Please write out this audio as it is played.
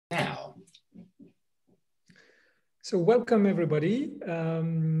So welcome everybody.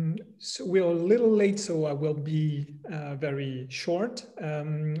 So we're a little late, so I will be very short.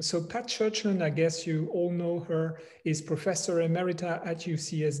 So Pat Churchland, I guess you all know her, is Professor Emerita at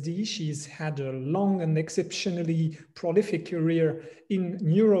UCSD. She's had a long and exceptionally prolific career in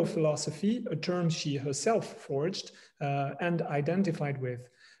neurophilosophy, a term she herself forged and identified with.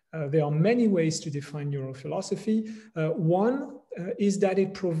 There are many ways to define neurophilosophy. One is that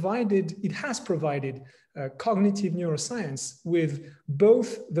it has provided cognitive neuroscience with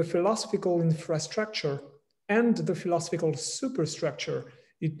both the philosophical infrastructure and the philosophical superstructure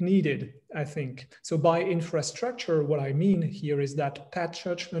it needed, I think. So by infrastructure, what I mean here is that Pat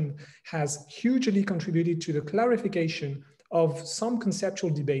Churchland has hugely contributed to the clarification of some conceptual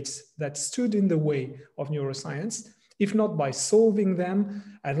debates that stood in the way of neuroscience, if not by solving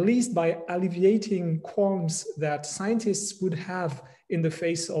them, at least by alleviating qualms that scientists would have in the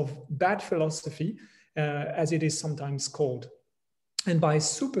face of bad philosophy, as it is sometimes called. And by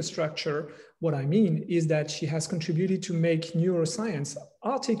superstructure, what I mean is that she has contributed to make neuroscience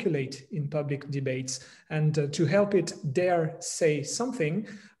articulate in public debates and to help it dare say something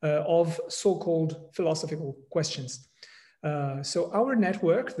of so-called philosophical questions. So our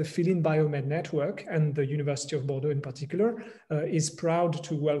network, the PhilinBioMed network, and the University of Bordeaux in particular, is proud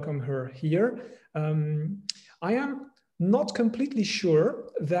to welcome her here. I am not completely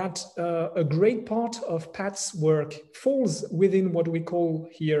sure that a great part of Pat's work falls within what we call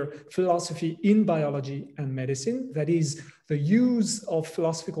here philosophy in biology and medicine, that is the use of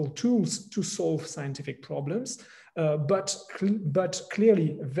philosophical tools to solve scientific problems. But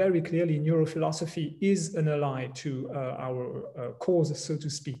clearly, very clearly, neurophilosophy is an ally to our cause, so to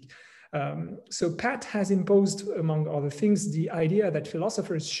speak. So Pat has imposed, among other things, the idea that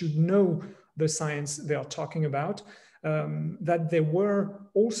philosophers should know the science they are talking about, that they were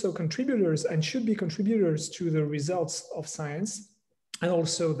also contributors and should be contributors to the results of science, and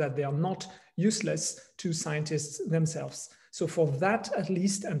also that they are not useless to scientists themselves. So for that, at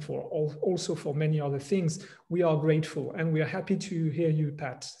least, and for also for many other things, we are grateful and we are happy to hear you,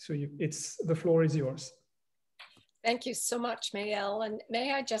 Pat. So the floor is yours. Thank you so much, Mayel. And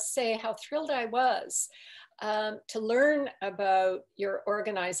may I just say how thrilled I was to learn about your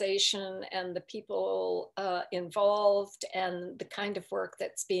organization and the people involved and the kind of work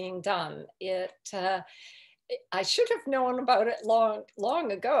that's being done. I should have known about it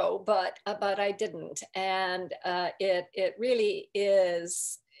long ago, but I didn't. And it really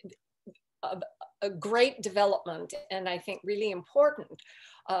is a great development, and I think really important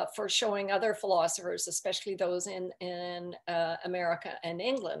for showing other philosophers, especially those in America and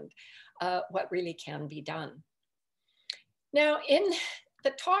England, what really can be done. Now, in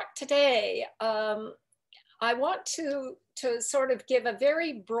the talk today, I want to sort of give a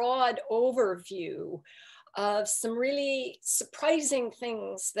very broad overview of some really surprising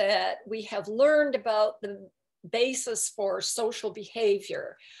things that we have learned about the basis for social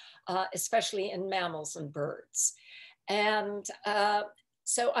behavior, especially in mammals and birds. And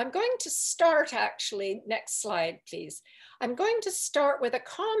so I'm going to start actually, next slide, please. I'm going to start with a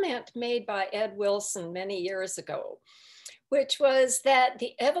comment made by Ed Wilson many years ago, which was that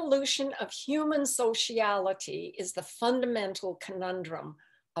the evolution of human sociality is the fundamental conundrum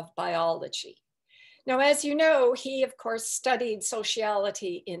of biology. Now, as you know, he, of course, studied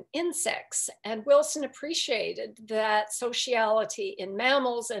sociality in insects, and Wilson appreciated that sociality in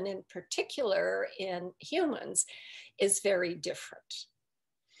mammals, and in particular in humans, is very different.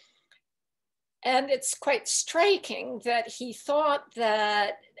 And it's quite striking that he thought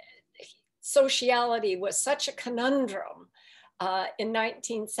that sociality was such a conundrum in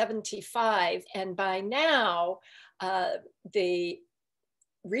 1975, and by now, the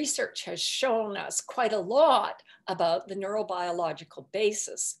research has shown us quite a lot about the neurobiological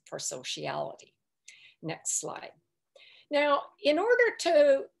basis for sociality. Next slide. Now, in order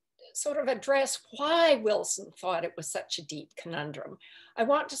to sort of address why Wilson thought it was such a deep conundrum, I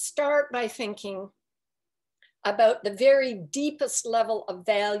want to start by thinking about the very deepest level of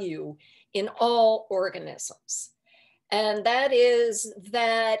value in all organisms. And that is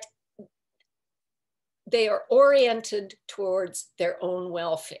that they are oriented towards their own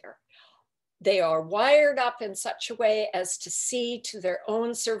welfare. They are wired up in such a way as to see to their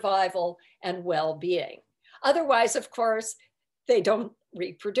own survival and well-being. Otherwise, of course, they don't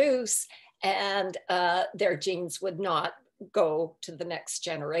reproduce and their genes would not go to the next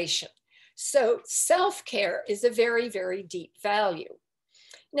generation. So self-care is a very, very deep value.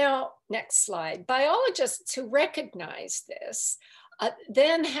 Now, next slide. Biologists who recognize this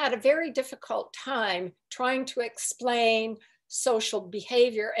then had a very difficult time trying to explain social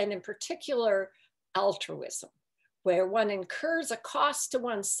behavior, and in particular, altruism. where one incurs a cost to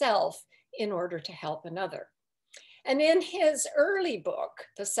oneself in order to help another. And in his early book,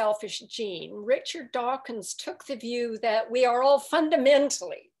 The Selfish Gene, Richard Dawkins took the view that we are all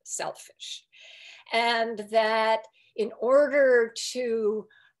fundamentally selfish, and that in order to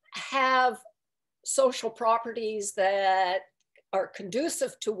have social properties that are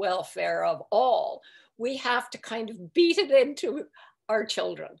conducive to welfare of all, we have to kind of beat it into our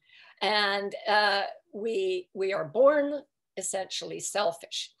children. And we are born essentially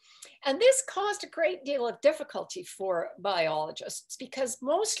selfish. And this caused a great deal of difficulty for biologists, because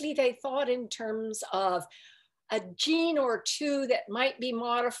mostly they thought in terms of a gene or two that might be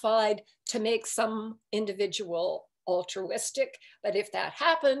modified to make some individual altruistic. But if that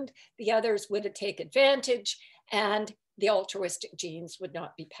happened, the others would take advantage and the altruistic genes would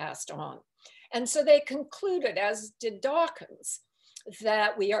not be passed on. And so they concluded, as did Dawkins,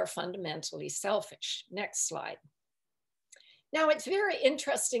 that we are fundamentally selfish. Next slide. Now, it's very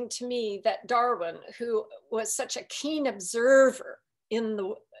interesting to me that Darwin, who was such a keen observer in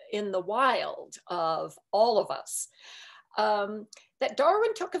the wild of all of us, that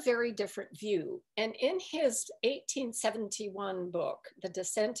Darwin took a very different view. And in his 1871 book, The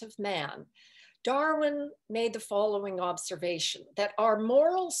Descent of Man, Darwin made the following observation, that our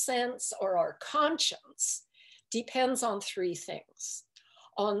moral sense or our conscience depends on three things: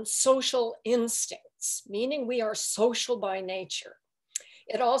 on social instincts, meaning we are social by nature.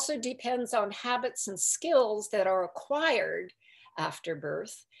 It also depends on habits and skills that are acquired after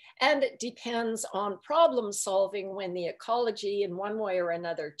birth, and it depends on problem solving when the ecology in one way or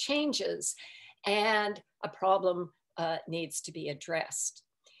another changes and a problem needs to be addressed.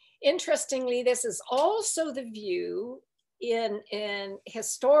 Interestingly, this is also the view in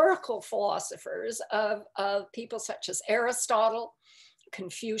historical philosophers of people such as Aristotle,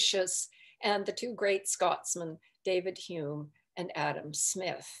 Confucius, and the two great Scotsmen, David Hume and Adam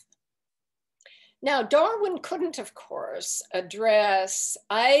Smith. Now, Darwin couldn't, of course, address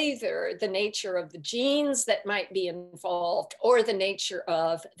either the nature of the genes that might be involved or the nature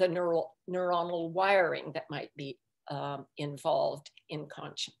of the neuronal wiring that might be involved in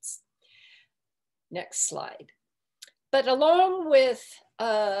conscience. Next slide. But along with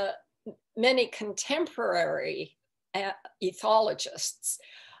many contemporary ethologists,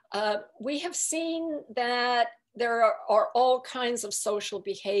 we have seen that there are all kinds of social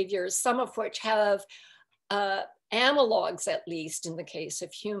behaviors, some of which have analogs, at least in the case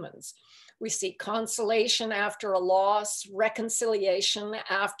of humans. We see consolation after a loss, reconciliation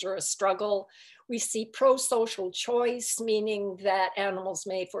after a struggle. We see pro-social choice, meaning that animals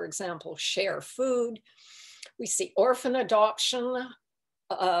may, for example, share food. We see orphan adoption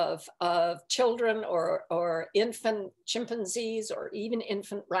of children or infant chimpanzees or even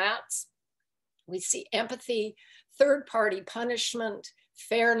infant rats. We see empathy, third-party punishment,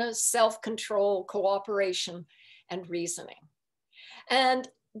 fairness, self-control, cooperation, and reasoning. And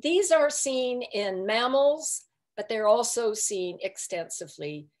these are seen in mammals, but they're also seen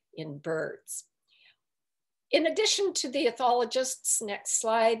extensively in birds. In addition to the ethologists, next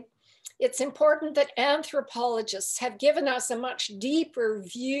slide, it's important that anthropologists have given us a much deeper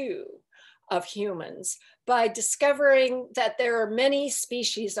view of humans by discovering that there are many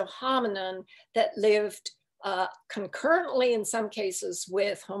species of hominin that lived concurrently, in some cases,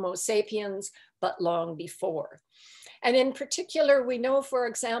 with Homo sapiens, but long before. And in particular, we know, for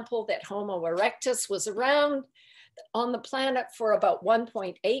example, that Homo erectus was around on the planet for about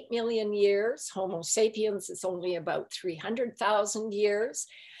 1.8 million years. Homo sapiens is only about 300,000 years.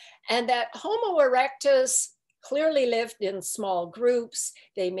 And that Homo erectus clearly lived in small groups.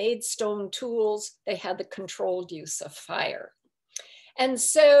 They made stone tools. They had the controlled use of fire. And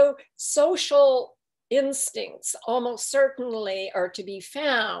so social instincts almost certainly are to be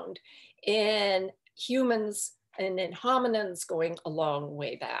found in humans and in hominins going a long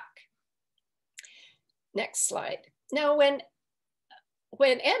way back. Next slide. Now, when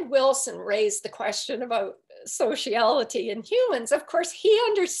Ed Wilson raised the question about sociality in humans, of course, he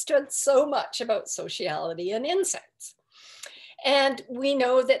understood so much about sociality in insects. And we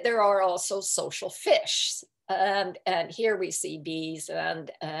know that there are also social fish. And here we see bees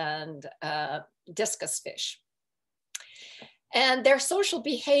and discus fish. And their social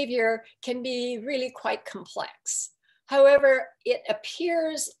behavior can be really quite complex. However, it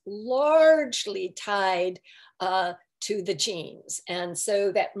appears largely tied to the genes. And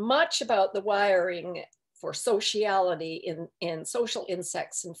so that much about the wiring for sociality in social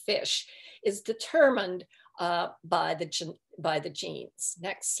insects and fish is determined by the genes.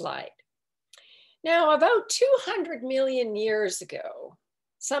 Next slide. Now, about 200 million years ago,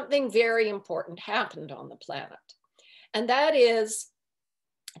 something very important happened on the planet. And that is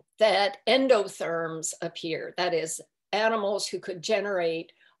that endotherms appear, that is, animals who could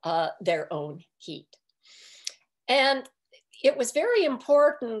generate their own heat. And it was very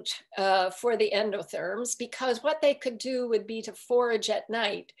important for the endotherms because what they could do would be to forage at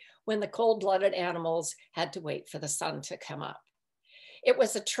night when the cold-blooded animals had to wait for the sun to come up. It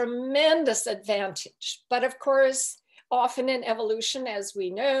was a tremendous advantage, but of course, often in evolution, as we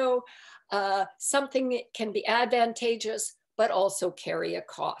know, something can be advantageous, but also carry a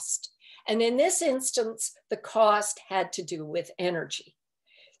cost. And in this instance, the cost had to do with energy.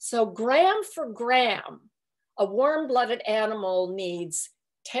 So gram for gram, a warm-blooded animal needs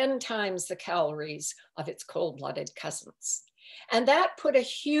 10 times the calories of its cold-blooded cousins. And that put a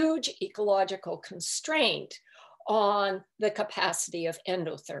huge ecological constraint on the capacity of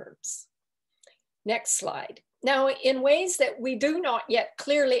endotherms. Next slide. Now, in ways that we do not yet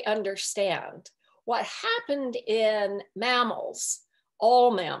clearly understand, what happened in mammals,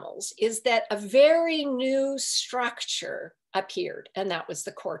 all mammals, is that a very new structure appeared, and that was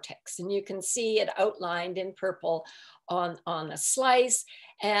the cortex. And you can see it outlined in purple on a slice,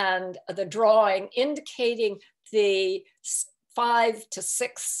 and the drawing indicating the 5 to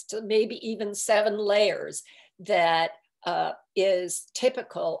 6 to maybe even 7 layers that is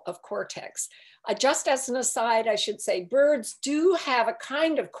typical of cortex. Just as an aside, I should say birds do have a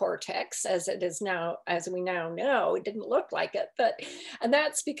kind of cortex, as it is now, as we now know. It didn't look like it, and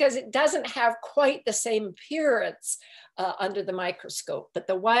that's because it doesn't have quite the same appearance under the microscope, but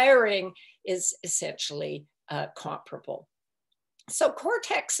the wiring is essentially comparable. So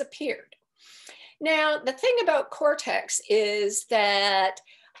cortex appeared. Now, the thing about cortex is that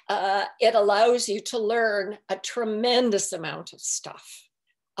it allows you to learn a tremendous amount of stuff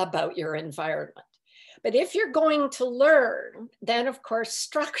about your environment. But if you're going to learn, then of course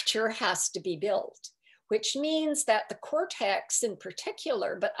structure has to be built, which means that the cortex in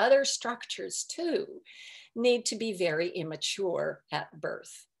particular, but other structures too, need to be very immature at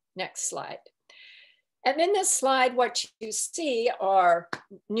birth. Next slide. And in this slide, what you see are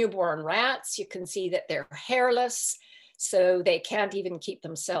newborn rats. You can see that they're hairless, so they can't even keep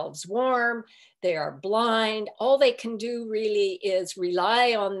themselves warm. They are blind. All they can do really is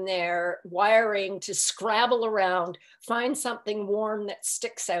rely on their wiring to scrabble around, find something warm that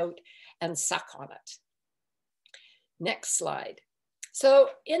sticks out, and suck on it. Next slide. So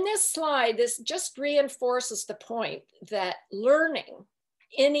in this slide, this just reinforces the point that learning,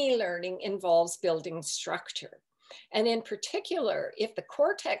 any learning, involves building structure. And in particular, if the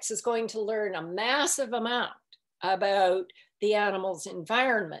cortex is going to learn a massive amount about the animal's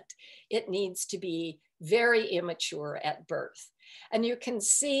environment, it needs to be very immature at birth. And you can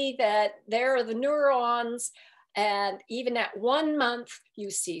see that there are the neurons, and even at 1 month, you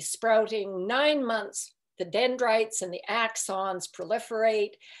see sprouting. 9 months, the dendrites and the axons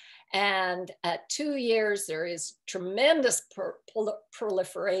proliferate. And at 2 years, there is tremendous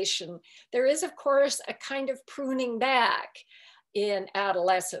proliferation. There is, of course, a kind of pruning back in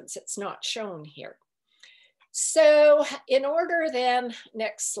adolescence. It's not shown here. So in order then,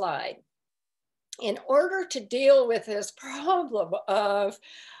 next slide, in order to deal with this problem of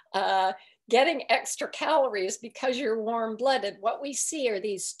getting extra calories because you're warm-blooded, what we see are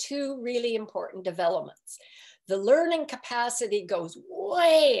these 2 really important developments. The learning capacity goes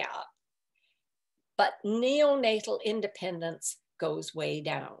way up, but neonatal independence goes way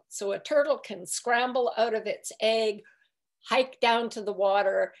down. So a turtle can scramble out of its egg, hike down to the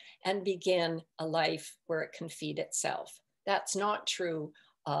water, and begin a life where it can feed itself. That's not true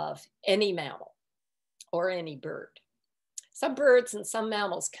of any mammal or any bird. Some birds and some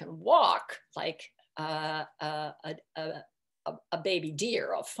mammals can walk, like a baby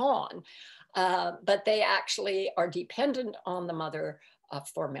deer, a fawn, but they actually are dependent on the mother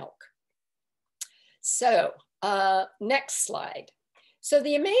for milk. So next slide. So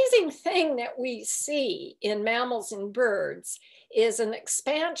the amazing thing that we see in mammals and birds is an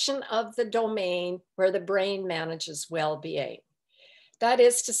expansion of the domain where the brain manages well-being. That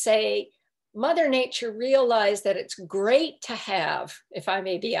is to say, Mother Nature realized that it's great to have, if I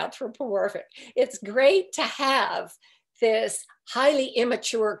may be anthropomorphic, it's great to have this highly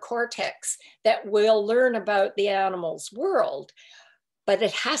immature cortex that will learn about the animal's world, but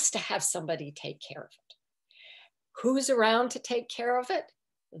it has to have somebody take care of it. Who's around to take care of it?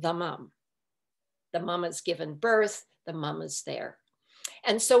 The mom. The mom has given birth, the mom is there.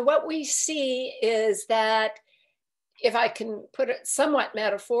 And so what we see is that, if I can put it somewhat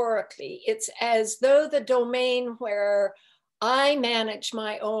metaphorically, it's as though the domain where I manage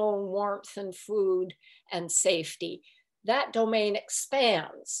my own warmth and food and safety, that domain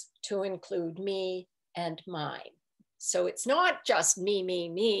expands to include me and mine. So it's not just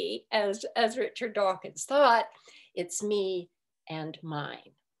me, as Richard Dawkins thought, it's me and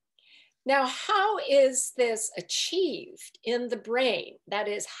mine. Now, how is this achieved in the brain? That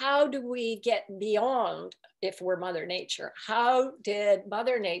is, how do we get beyond, if we're Mother Nature, how did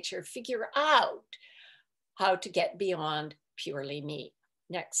Mother Nature figure out how to get beyond purely me?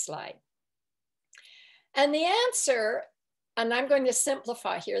 Next slide. And the answer, and I'm going to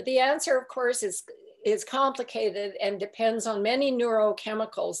simplify here, the answer, of course, is complicated and depends on many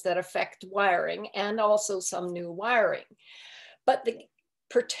neurochemicals that affect wiring and also some new wiring. But the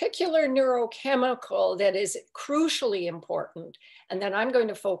particular neurochemical that is crucially important, and that I'm going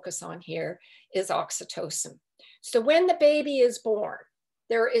to focus on here, is oxytocin. So when the baby is born,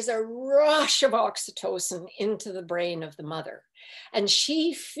 there is a rush of oxytocin into the brain of the mother. And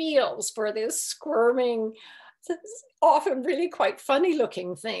she feels for this squirming, often really quite funny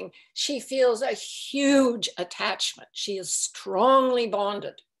looking thing, she feels a huge attachment. She is strongly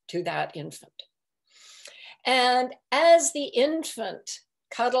bonded to that infant. And as the infant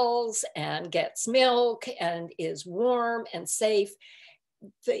cuddles and gets milk and is warm and safe,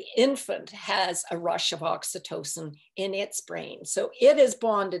 the infant has a rush of oxytocin in its brain. So it is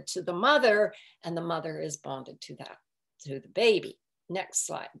bonded to the mother and the mother is bonded to the baby. Next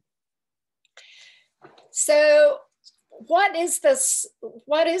slide. So what is the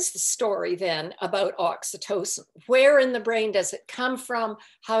story then about oxytocin? Where in the brain does it come from?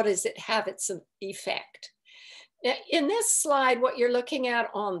 How does it have its effect? Now, in this slide, what you're looking at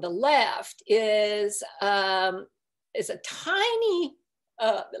on the left is a tiny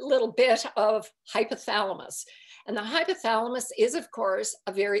little bit of hypothalamus. And the hypothalamus is, of course,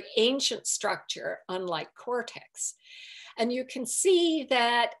 a very ancient structure, unlike cortex. And you can see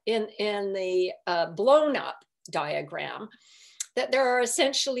that in the blown up diagram, that there are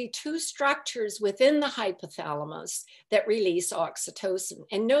essentially two structures within the hypothalamus that release oxytocin.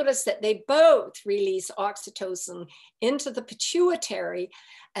 And notice that they both release oxytocin into the pituitary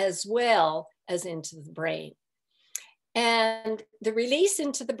as well as into the brain. And the release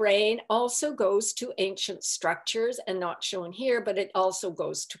into the brain also goes to ancient structures, and not shown here, but it also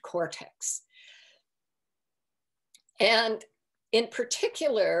goes to cortex. And in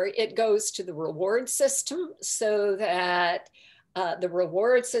particular, it goes to the reward system, so that the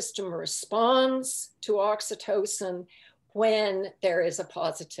reward system responds to oxytocin when there is a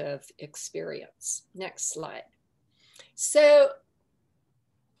positive experience. Next slide. So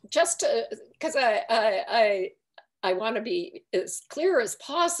just because I want to be as clear as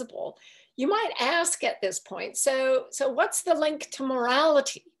possible, you might ask at this point, so what's the link to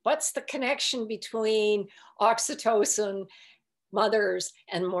morality? What's the connection between oxytocin, mothers,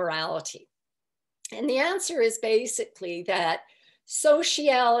 and morality? And the answer is basically that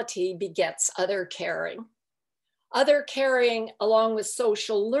sociality begets other caring. Other caring, along with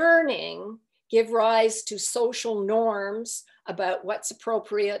social learning, give rise to social norms about what's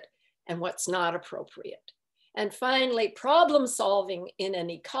appropriate and what's not appropriate. And finally, problem solving in an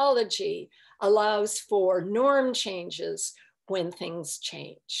ecology allows for norm changes when things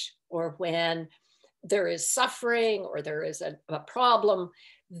change, or when there is suffering or there is a problem,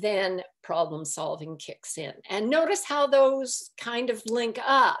 then problem solving kicks in. And notice how those kind of link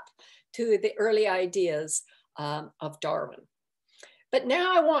up to the early ideas of Darwin. But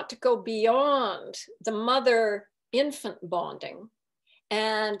now I want to go beyond the mother-infant bonding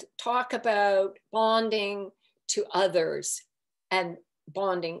and talk about bonding to others and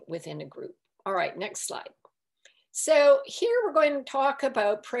bonding within a group. All right, next slide. So here we're going to talk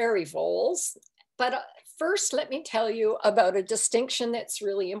about prairie voles, but first let me tell you about a distinction that's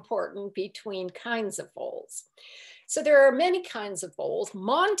really important between kinds of voles. So there are many kinds of voles.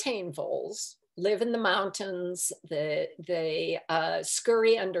 Montane voles live in the mountains. They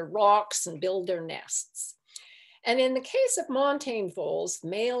scurry under rocks and build their nests. And in the case of montane voles, the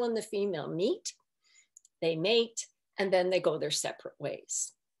male and the female meet, they mate, and then they go their separate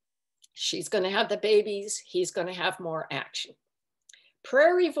ways. She's going to have the babies, he's going to have more action.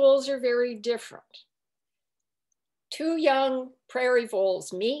 Prairie voles are very different. Two young prairie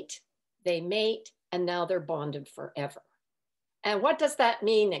voles meet, they mate, and now they're bonded forever. And what does that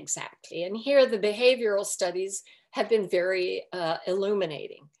mean exactly? And here the behavioral studies have been very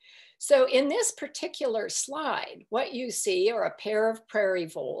illuminating. So in this particular slide, what you see are a pair of prairie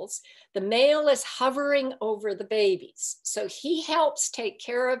voles. The male is hovering over the babies. So he helps take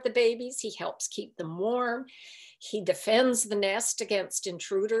care of the babies. He helps keep them warm. He defends the nest against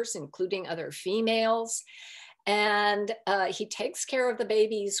intruders, including other females. And he takes care of the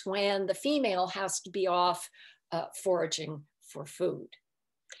babies when the female has to be off foraging for food.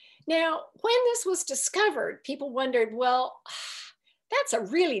 Now, when this was discovered, people wondered, well, that's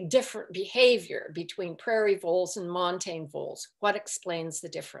a really different behavior between prairie voles and montane voles. What explains the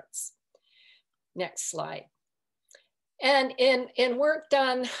difference? Next slide. And in work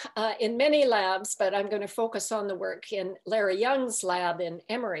done in many labs, but I'm going to focus on the work in Larry Young's lab in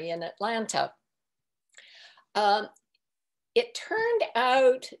Emory in Atlanta, it turned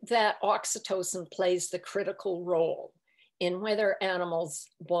out that oxytocin plays the critical role in whether animals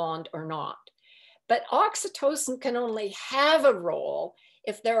bond or not. But oxytocin can only have a role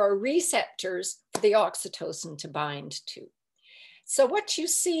if there are receptors for the oxytocin to bind to. So what you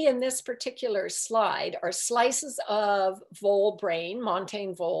see in this particular slide are slices of vole brain,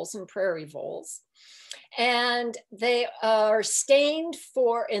 montane voles and prairie voles. And they are stained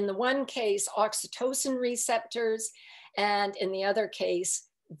for, in the one case, oxytocin receptors, and in the other case,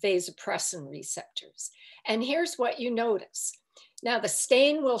 vasopressin receptors. And here's what you notice. Now the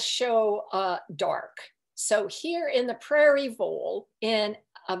stain will show dark. So here in the prairie vole, in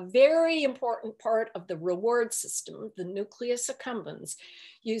a very important part of the reward system, the nucleus accumbens,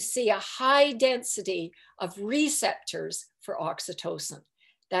 you see a high density of receptors for oxytocin.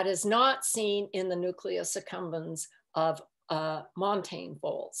 That is not seen in the nucleus accumbens of montane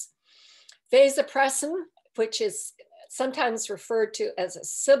voles. Vasopressin, which is sometimes referred to as a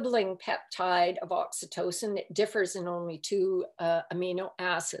sibling peptide of oxytocin, it differs in only 2 amino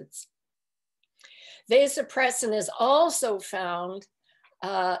acids. Vasopressin is also found,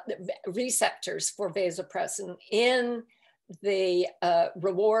 receptors for vasopressin in the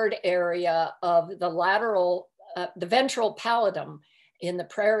reward area of the lateral, the ventral pallidum in the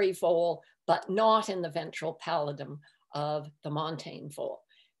prairie vole, but not in the ventral pallidum of the montane vole.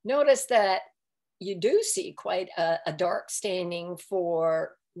 Notice that you do see quite a dark staining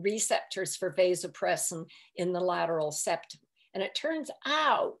for receptors for vasopressin in the lateral septum. And it turns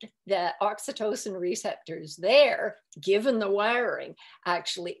out that oxytocin receptors there, given the wiring,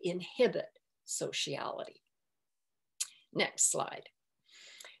 actually inhibit sociality. Next slide.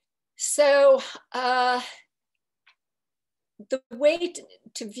 So the way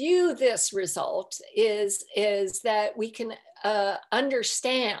to view this result is that we can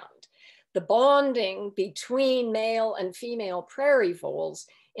understand the bonding between male and female prairie voles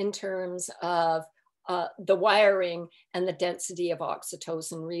in terms of the wiring and the density of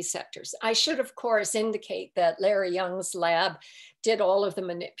oxytocin receptors. I should, of course, indicate that Larry Young's lab did all of the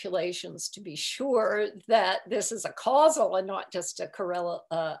manipulations to be sure that this is a causal and not just a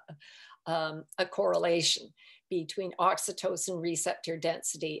correlation between oxytocin receptor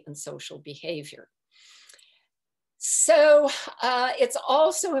density and social behavior. So it's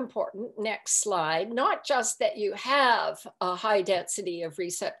also important, next slide, not just that you have a high density of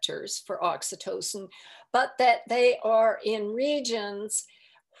receptors for oxytocin, but that they are in regions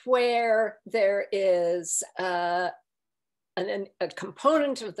where there is a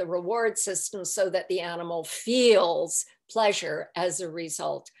component of the reward system so that the animal feels pleasure as a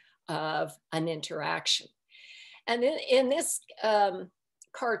result of an interaction. And in this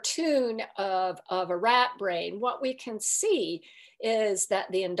cartoon of a rat brain, what we can see is that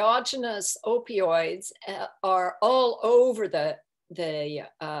the endogenous opioids are all over the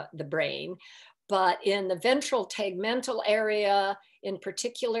brain, but in the ventral tegmental area in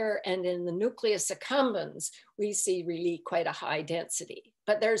particular, and in the nucleus accumbens, we see really quite a high density.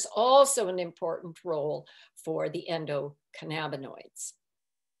 But there's also an important role for the endocannabinoids.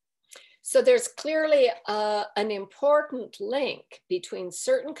 So there's clearly an important link between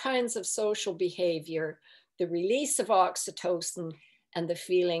certain kinds of social behavior, the release of oxytocin, and the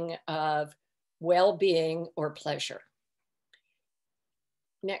feeling of well-being or pleasure.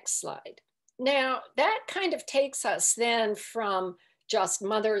 Next slide. Now, that kind of takes us then from just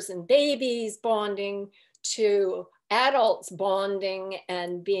mothers and babies bonding to adults bonding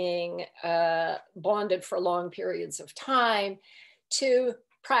and being bonded for long periods of time, to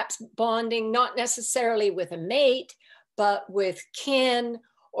perhaps bonding not necessarily with a mate, but with kin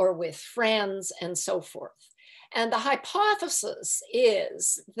or with friends and so forth. And the hypothesis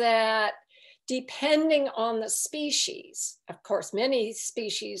is that depending on the species, of course, many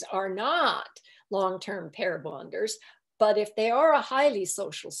species are not long-term pair bonders, but if they are a highly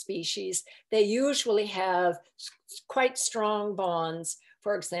social species, they usually have quite strong bonds,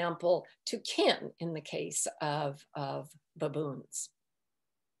 for example, to kin in the case of baboons.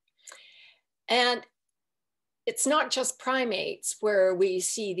 And it's not just primates where we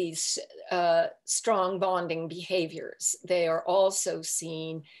see these strong bonding behaviors. They are also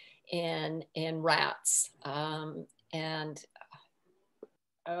seen in rats and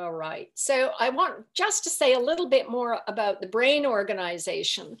All right. So I want just to say a little bit more about the brain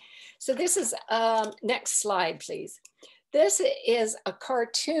organization. So this is, next slide, please. This is a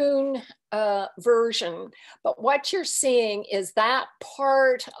cartoon version, but what you're seeing is that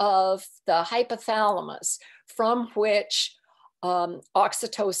part of the hypothalamus from which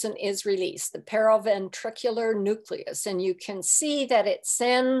oxytocin is released, the paraventricular nucleus. And you can see that it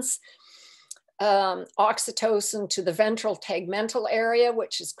sends oxytocin to the ventral tegmental area,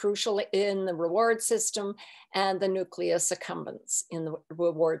 which is crucial in the reward system, and the nucleus accumbens in the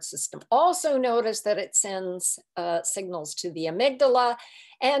reward system. Also notice that it sends signals to the amygdala.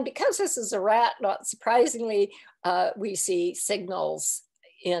 And because this is a rat, not surprisingly, we see signals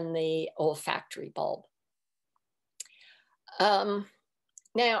in the olfactory bulb.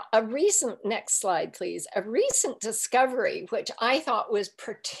 Now, next slide, please. A recent discovery, which I thought was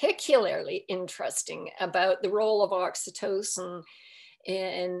particularly interesting about the role of oxytocin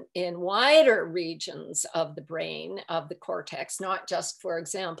in wider regions of the brain, of the cortex, not just, for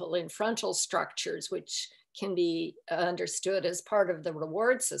example, in frontal structures, which can be understood as part of the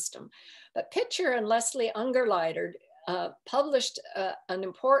reward system. But Pitcher and Leslie Ungerleider published an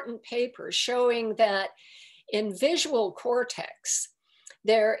important paper showing that in visual cortex,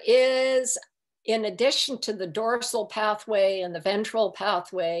 there is, in addition to the dorsal pathway and the ventral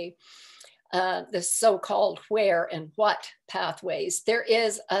pathway, the so-called where and what pathways, there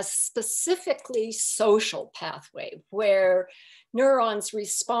is a specifically social pathway where neurons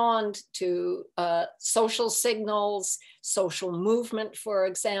respond to social signals, social movement, for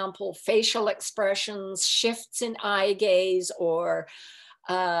example, facial expressions, shifts in eye gaze, or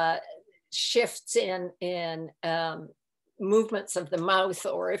shifts in movements of the mouth,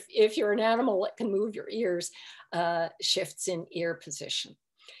 or if you're an animal that can move your ears, shifts in ear position.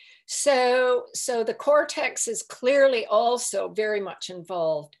 So the cortex is clearly also very much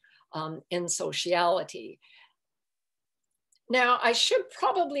involved in sociality. Now, I should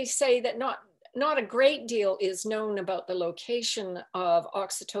probably say that not a great deal is known about the location of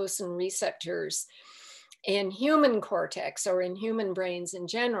oxytocin receptors in human cortex or in human brains in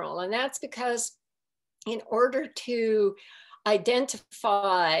general. And that's because in order to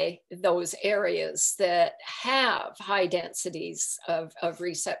identify those areas that have high densities of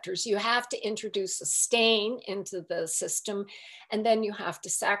receptors, you have to introduce a stain into the system, and then you have to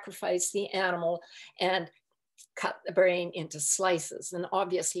sacrifice the animal and cut the brain into slices. And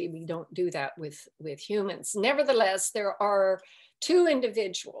obviously we don't do that with humans. Nevertheless, there are two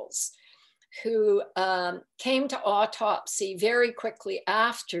individuals who came to autopsy very quickly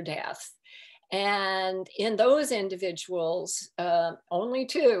after death. And in those individuals, only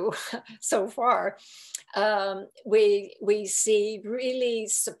two so far, we see really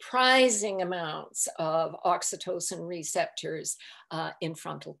surprising amounts of oxytocin receptors in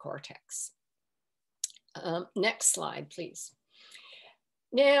frontal cortex. Next slide, please.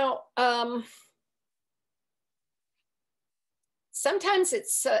 Now, sometimes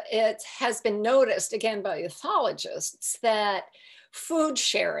it has been noticed, again, by ethologists, that food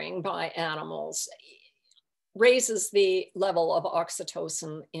sharing by animals raises the level of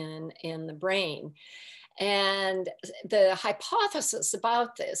oxytocin in the brain. And the hypothesis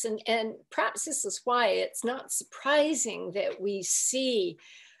about this, and perhaps this is why it's not surprising that we see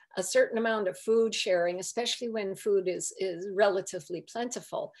a certain amount of food sharing, especially when food is relatively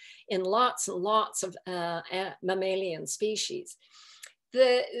plentiful in lots and lots of mammalian species.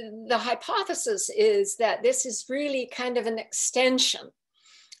 The hypothesis is that this is really kind of an extension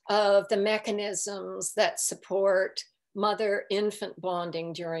of the mechanisms that support mother-infant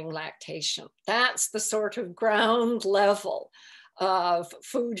bonding during lactation. That's the sort of ground level of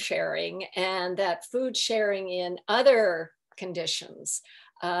food sharing, and that food sharing in other conditions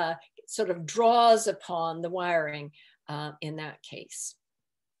sort of draws upon the wiring in that case.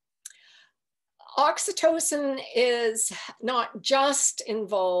 Oxytocin is not just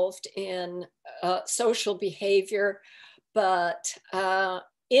involved in social behavior, but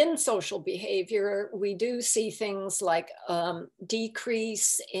in social behavior, we do see things like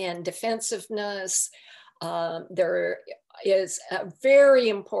decrease in defensiveness. There is a very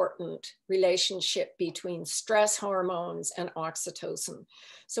important relationship between stress hormones and oxytocin.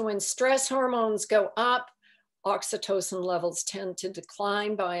 So when stress hormones go up, oxytocin levels tend to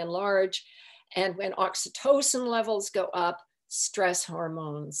decline by and large. And when oxytocin levels go up, stress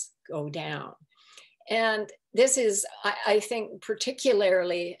hormones go down. And this is, I think,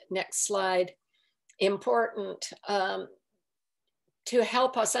 particularly, next slide, important to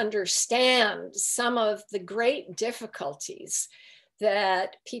help us understand some of the great difficulties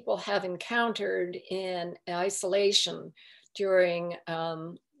that people have encountered in isolation during,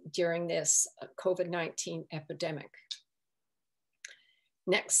 during this COVID-19 epidemic.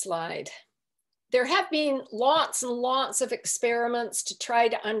 Next slide. There have been lots and lots of experiments to try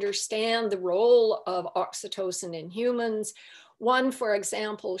to understand the role of oxytocin in humans. One, for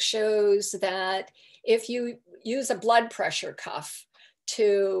example, shows that if you use a blood pressure cuff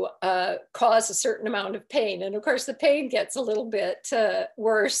to cause a certain amount of pain, and of course the pain gets a little bit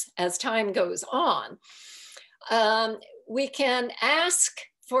worse as time goes on, we can ask,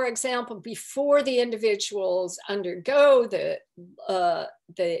 for example, before the individuals undergo the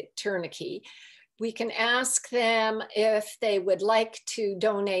tourniquet, we can ask them if they would like to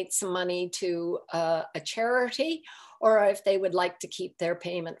donate some money to a charity, or if they would like to keep their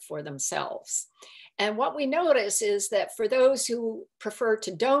payment for themselves. And what we notice is that for those who prefer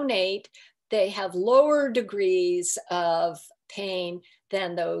to donate, they have lower degrees of pain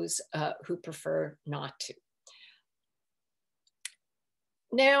than those who prefer not to.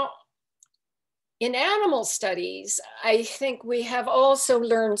 Now, in animal studies, I think we have also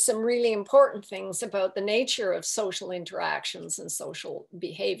learned some really important things about the nature of social interactions and social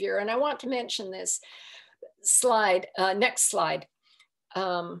behavior. And I want to mention this slide, next slide.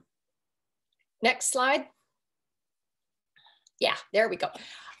 Next slide. Yeah, there we go.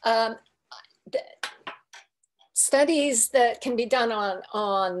 Studies that can be done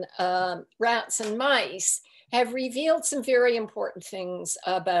on rats and mice have revealed some very important things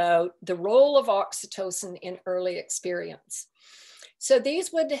about the role of oxytocin in early experience. So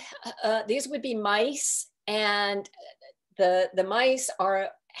these would be mice, and the mice are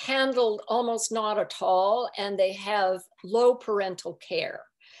handled almost not at all, and they have low parental care.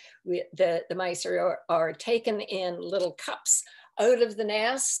 The mice are taken in little cups out of the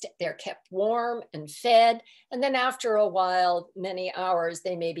nest. They're kept warm and fed. And then after a while, many hours,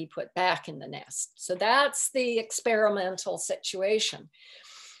 they may be put back in the nest. So that's the experimental situation.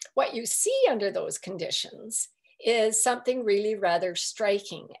 What you see under those conditions is something really rather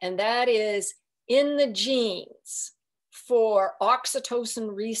striking. And that is in the genes for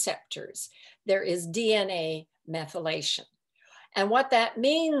oxytocin receptors, there is DNA methylation. And what that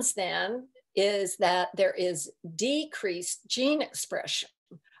means then is that there is decreased gene expression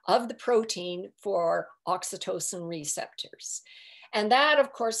of the protein for oxytocin receptors. And that,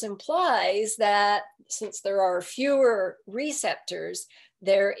 of course, implies that since there are fewer receptors,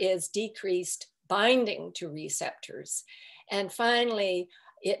 there is decreased binding to receptors. And finally,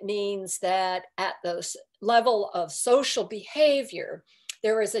 it means that at the level of social behavior,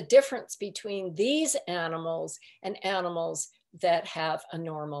 there is a difference between these animals and animals that have a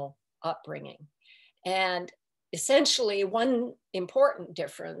normal upbringing. And essentially, one important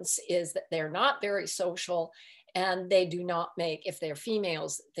difference is that they're not very social, and they do not make, if they're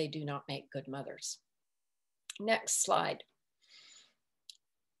females, they do not make good mothers. Next slide.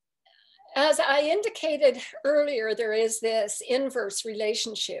 As I indicated earlier, there is this inverse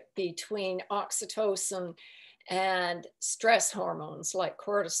relationship between oxytocin and stress hormones like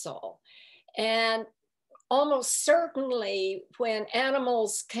cortisol. And almost certainly, when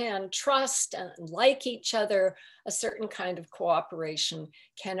animals can trust and like each other, a certain kind of cooperation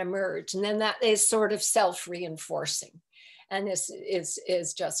can emerge. And then that is sort of self-reinforcing. And this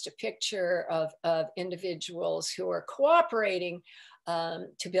is just a picture of individuals who are cooperating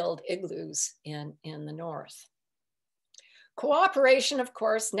to build igloos in the north. Cooperation, of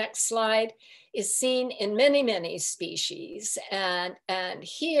course, next slide, is seen in many, many species. And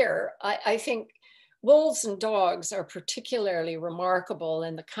here, I think wolves and dogs are particularly remarkable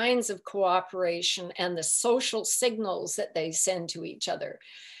in the kinds of cooperation and the social signals that they send to each other.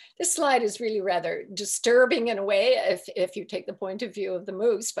 This slide is really rather disturbing in a way if you take the point of view of the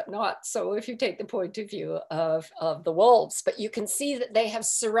moose, but not so if you take the point of view of the wolves. But you can see that they have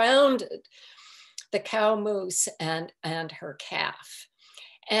surrounded the cow moose and her calf.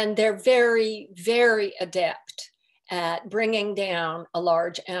 And they're very, very adept at bringing down a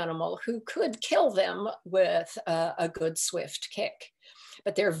large animal who could kill them with a good swift kick.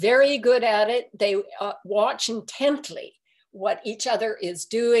 But they're very good at it. They watch intently what each other is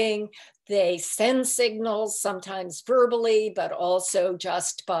doing. They send signals, sometimes verbally, but also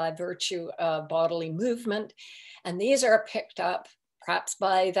just by virtue of bodily movement. And these are picked up perhaps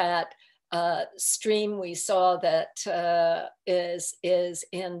by that stream we saw that is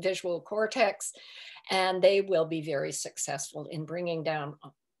in visual cortex. And they will be very successful in bringing down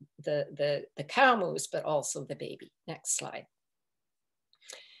the cow moose, but also the baby. Next slide.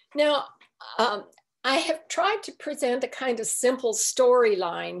 Now, I have tried to present a kind of simple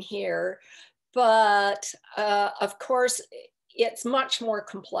storyline here, but of course, it's much more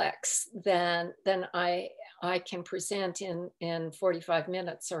complex than I I can present in 45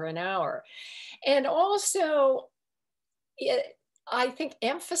 minutes or an hour. And also, I think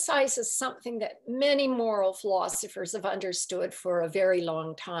emphasizes something that many moral philosophers have understood for a very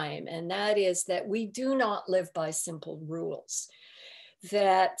long time, and that is that we do not live by simple rules.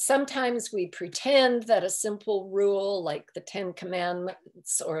 That sometimes we pretend that a simple rule like the 10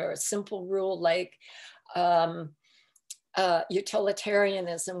 Commandments or a simple rule like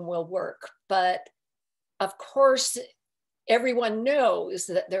utilitarianism will work. But of course, everyone knows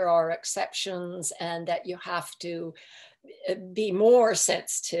that there are exceptions and that you have to be more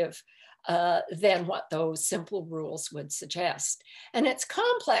sensitive than what those simple rules would suggest. And it's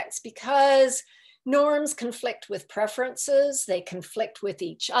complex because norms conflict with preferences, they conflict with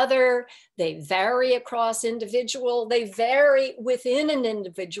each other, they vary across individual, they vary within an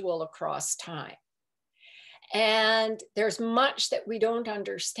individual across time. And there's much that we don't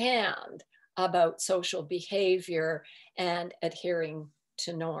understand about social behavior and adhering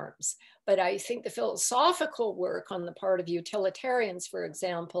to norms. But I think the philosophical work on the part of utilitarians, for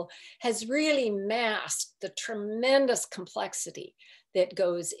example, has really masked the tremendous complexity that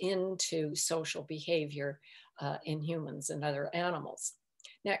goes into social behavior in humans and other animals.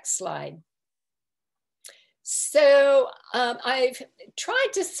 Next slide. So I've tried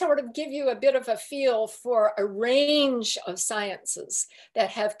to sort of give you a bit of a feel for a range of sciences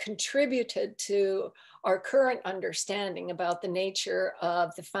that have contributed to our current understanding about the nature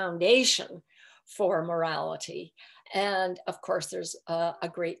of the foundation for morality. And of course, there's a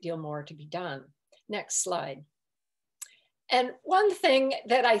great deal more to be done. Next slide. And one thing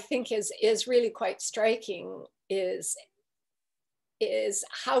that I think is really quite striking is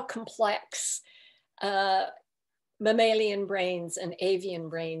how complex mammalian brains and avian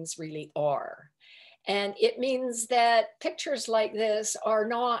brains really are. And it means that pictures like this are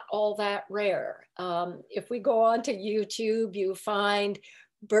not all that rare. If we go onto YouTube, you find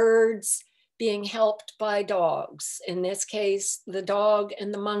birds being helped by dogs. In this case, the dog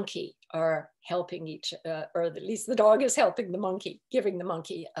and the monkey are helping each, or at least the dog is helping the monkey, giving the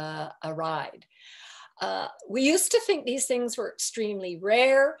monkey a ride. We used to think these things were extremely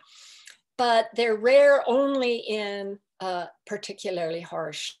rare, but they're rare only in particularly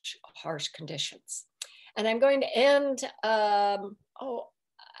harsh conditions. And I'm going to end,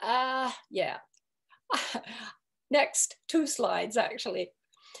 next 2 slides actually.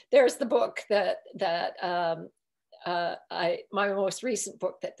 There's the book my most recent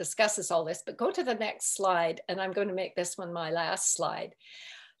book that discusses all this, but go to the next slide, and I'm going to make this one my last slide.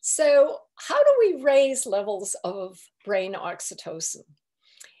 So how do we raise levels of brain oxytocin?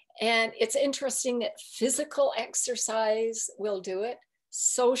 And it's interesting that physical exercise will do it,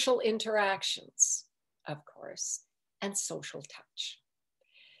 social interactions, of course, and social touch.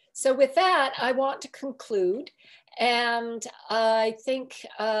 So with that, I want to conclude, and I think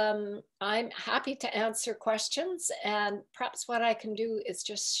I'm happy to answer questions, and perhaps what I can do is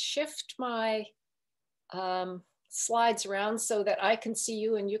just shift my slides around so that I can see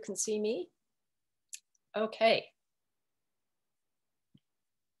you and you can see me. Okay.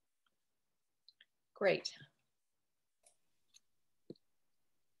 Great.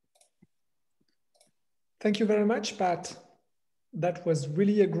 Thank you very much, Pat. That was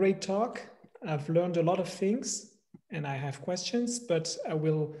really a great talk. I've learned a lot of things and I have questions, but I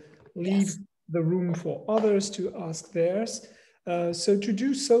will leave the room for others to ask theirs. So to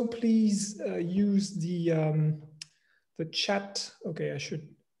do so, please use the chat. Okay, I should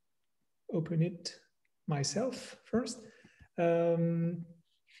open it myself first.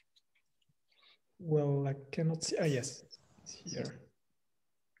 Well, I cannot see. Ah, yes, it's here.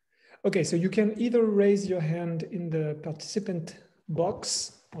 Okay, so you can either raise your hand in the participant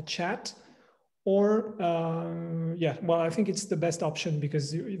box or chat, or yeah, well, I think it's the best option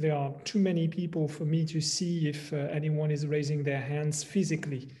because there are too many people for me to see if anyone is raising their hands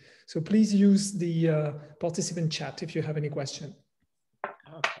physically. So please use the participant chat if you have any question.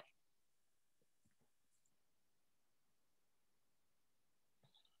 Okay.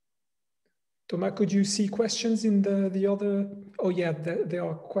 Thomas, could you see questions in the other? Oh yeah, there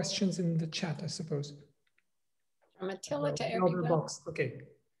are questions in the chat, I suppose. From Attila to the everyone. other box. Okay.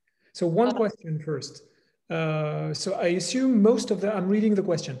 So one question first. So I assume most of the, I'm reading the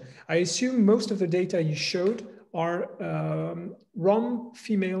question. I assume most of the data you showed are ROM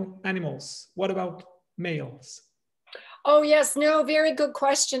female animals. What about males? Oh yes, no, very good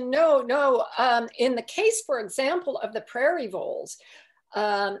question. No. In the case, for example, of the prairie voles,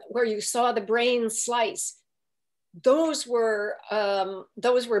 where you saw the brain slice, those were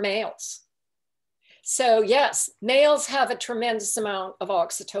males. So yes, males have a tremendous amount of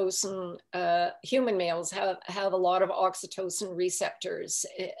oxytocin. Human males have a lot of oxytocin receptors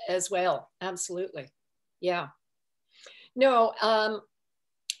as well. Absolutely. Yeah. No,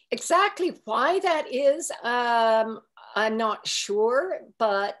 exactly why that is, I'm not sure,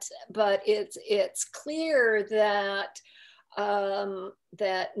 but it's clear that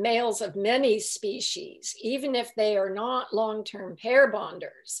that males of many species, even if they are not long-term pair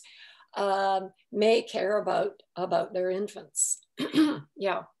bonders, may care about their infants.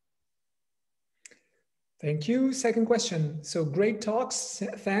 Yeah. Thank you. Second question. So great talks.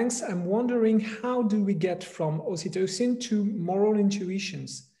 Thanks. I'm wondering, how do we get from oxytocin to moral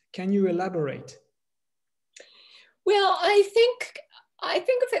intuitions? Can you elaborate? Well, I think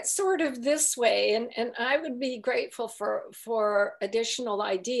of it sort of this way, and I would be grateful for additional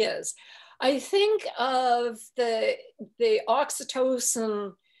ideas. I think of the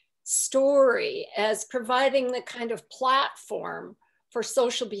oxytocin story as providing the kind of platform for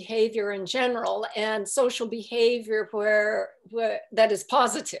social behavior in general, and social behavior where that is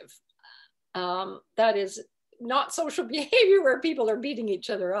positive. That is not social behavior where people are beating each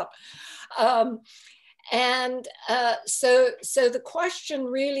other up. So the question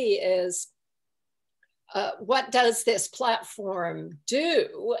really is, what does this platform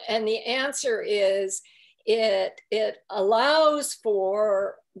do? And the answer is, it allows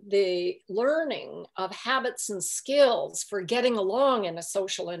for the learning of habits and skills for getting along in a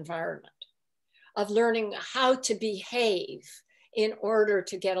social environment, of learning how to behave in order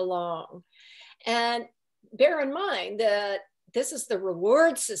to get along. And bear in mind that this is the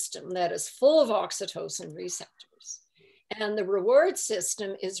reward system that is full of oxytocin receptors. And the reward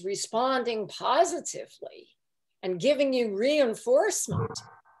system is responding positively and giving you reinforcement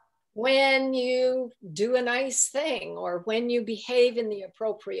when you do a nice thing or when you behave in the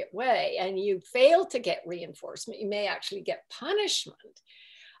appropriate way. And you fail to get reinforcement, you may actually get punishment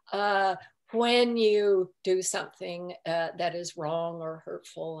when you do something that is wrong or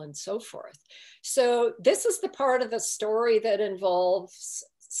hurtful and so forth. So this is the part of the story that involves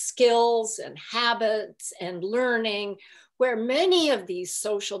skills and habits and learning, where many of these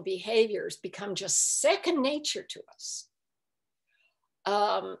social behaviors become just second nature to us.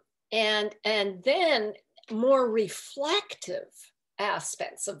 And then more reflective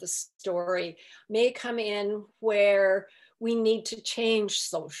aspects of the story may come in where we need to change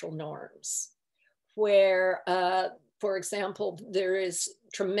social norms, where, for example, there is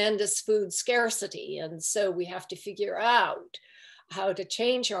tremendous food scarcity. And so we have to figure out how to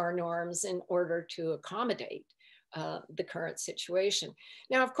change our norms in order to accommodate the current situation.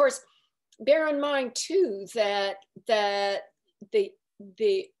 Now, of course, bear in mind too, that the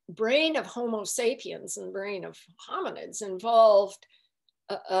brain of Homo sapiens and brain of hominids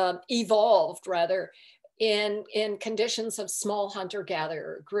evolved rather, in conditions of small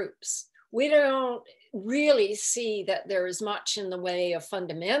hunter-gatherer groups. We don't really see that there is much in the way of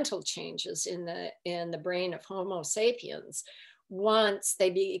fundamental changes in the brain of Homo sapiens once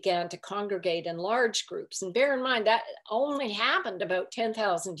they began to congregate in large groups. And bear in mind, that only happened about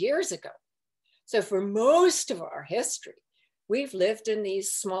 10,000 years ago. So for most of our history, we've lived in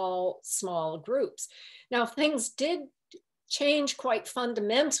these small groups. Now, things did change quite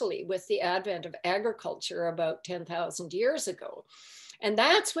fundamentally with the advent of agriculture about 10,000 years ago. And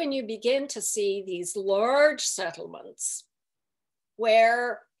that's when you begin to see these large settlements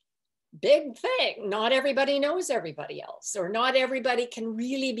where, big thing, not everybody knows everybody else, or not everybody can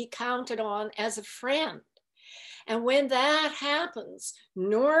really be counted on as a friend. And when that happens,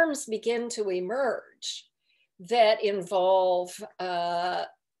 norms begin to emerge that involve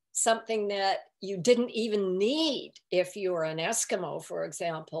something that you didn't even need if you were an Eskimo, for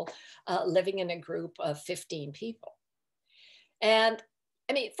example, living in a group of 15 people. And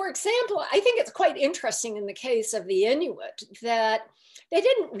I mean, for example, I think it's quite interesting in the case of the Inuit that they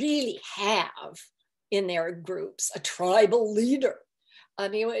didn't really have in their groups a tribal leader. I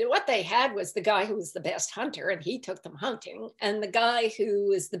mean, what they had was the guy who was the best hunter and he took them hunting, and the guy who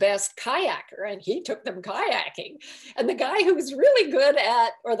was the best kayaker and he took them kayaking, and the guy who was really good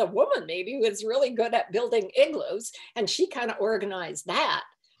at, or the woman maybe, was really good at building igloos, and she kind of organized that.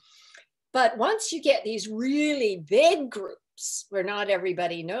 But once you get these really big groups where not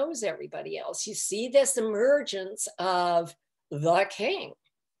everybody knows everybody else, you see this emergence of the king.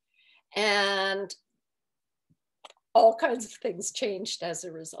 And all kinds of things changed as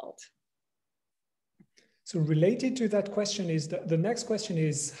a result. So related to that question is, the next question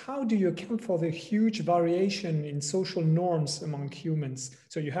is, how do you account for the huge variation in social norms among humans?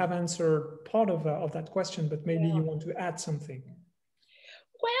 So you have answered part of that question, but maybe you want to add something.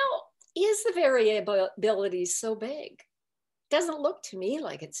 Well, is the variability so big? Doesn't look to me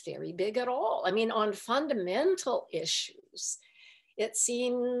like it's very big at all. I mean, on fundamental issues, it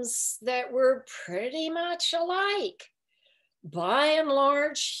seems that we're pretty much alike. By and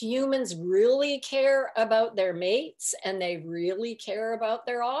large, humans really care about their mates and they really care about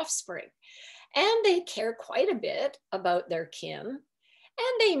their offspring. And they care quite a bit about their kin.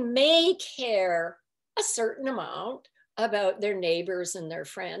 And they may care a certain amount about their neighbors and their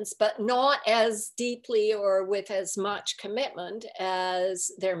friends, but not as deeply or with as much commitment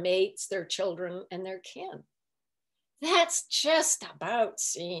as their mates, their children, and their kin. That's just about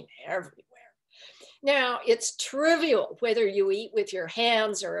seen everywhere. Now, it's trivial whether you eat with your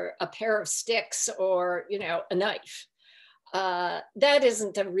hands or a pair of sticks or, you know, a knife. That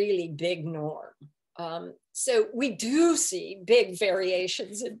isn't a really big norm. So we do see big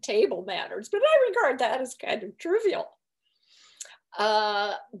variations in table manners, but I regard that as kind of trivial.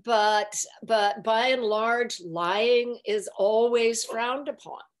 But by and large, lying is always frowned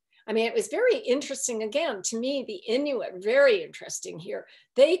upon. I mean, it was very interesting, again, to me, the Inuit, very interesting here.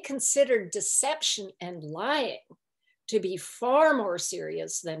 They considered deception and lying to be far more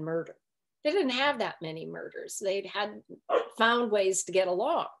serious than murder. They didn't have that many murders. They'd had found ways to get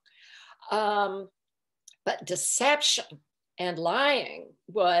along. But deception and lying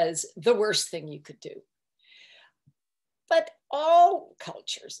was the worst thing you could do. But all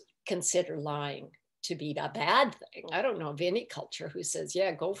cultures consider lying to be a bad thing. I don't know of any culture who says,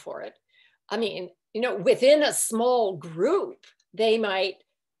 yeah, go for it. I mean, you know, within a small group, they might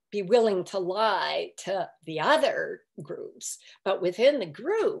be willing to lie to the other groups, but within the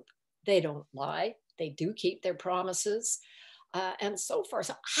group, they don't lie. They do keep their promises and so forth.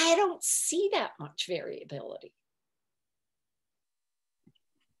 So I don't see that much variability.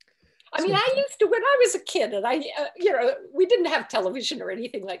 I mean, I used to, when I was a kid, and you know, we didn't have television or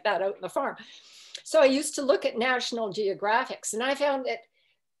anything like that out in the farm. So I used to look at National Geographics, and I found it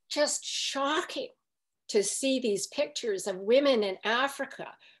just shocking to see these pictures of women in Africa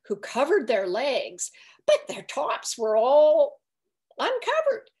who covered their legs, but their tops were all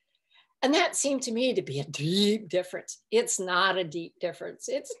uncovered. And that seemed to me to be a deep difference. It's not a deep difference.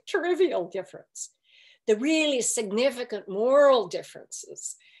 It's a trivial difference. The really significant moral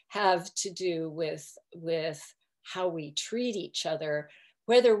differences have to do with how we treat each other,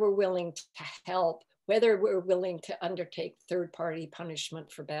 whether we're willing to help, whether we're willing to undertake third-party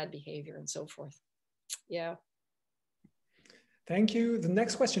punishment for bad behavior and so forth. Yeah. Thank you. The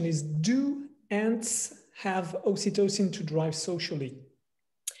next question is, do ants have oxytocin to drive socially?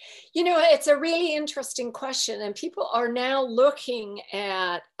 You know, it's a really interesting question, and people are now looking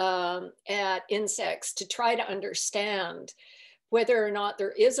at insects to try to understand whether or not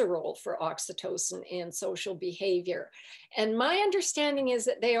there is a role for oxytocin in social behavior. And my understanding is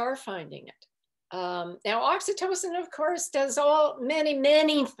that they are finding it. Now, oxytocin, of course, does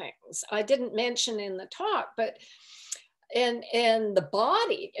many things I didn't mention in the talk, but in the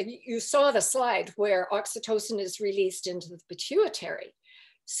body, you saw the slide where oxytocin is released into the pituitary.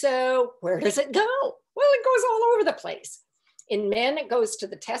 So where does it go? Well, it goes all over the place. In men, it goes to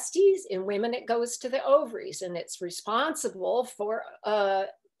the testes. In women, it goes to the ovaries, and it's responsible for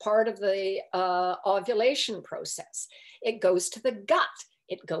part of the ovulation process. It goes to the gut.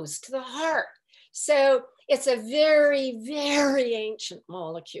 It goes to the heart. So it's a very, very ancient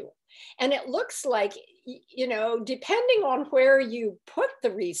molecule. And it looks like, you know, depending on where you put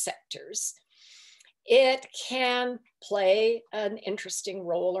the receptors, it can play an interesting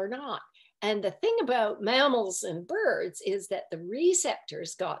role or not. And the thing about mammals and birds is that the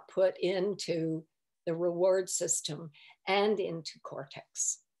receptors got put into the reward system and into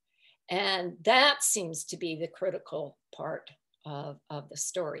cortex. And that seems to be the critical part of the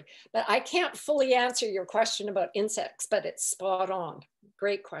story. But I can't fully answer your question about insects, but it's spot on.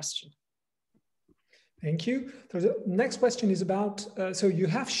 Great question. Thank you. So the next question is about, so you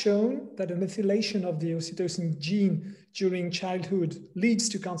have shown that a methylation of the oxytocin gene during childhood leads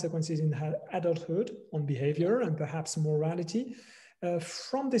to consequences in adulthood on behavior and perhaps morality.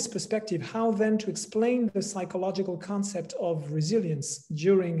 From this perspective, how then to explain the psychological concept of resilience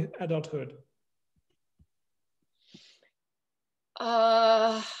during adulthood?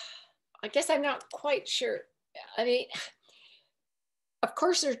 I guess I'm not quite sure. I mean, of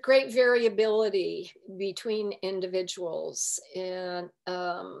course, there's great variability between individuals in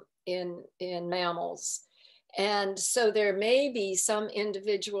mammals. And so there may be some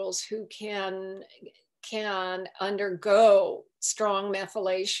individuals who can undergo strong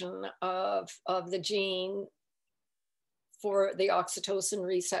methylation of the gene for the oxytocin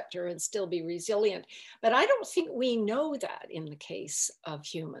receptor and still be resilient. But I don't think we know that in the case of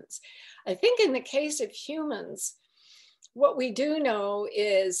humans. I think in the case of humans, what we do know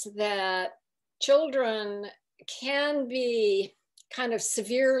is that children can be kind of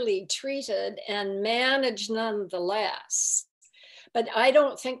severely treated and managed nonetheless. But I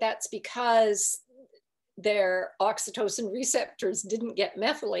don't think that's because their oxytocin receptors didn't get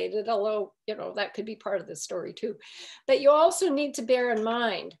methylated, although, you know, that could be part of the story too. But you also need to bear in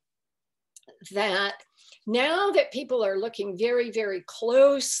mind that now that people are looking very, very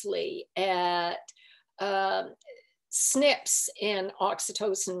closely at SNPs in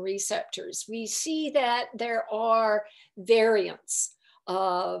oxytocin receptors, we see that there are variants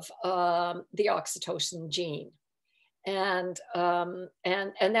of the oxytocin gene. And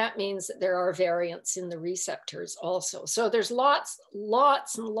that means that there are variants in the receptors also. So there's lots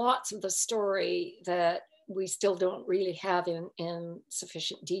and lots of the story that we still don't really have in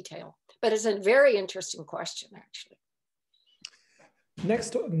sufficient detail. But it's a very interesting question, actually.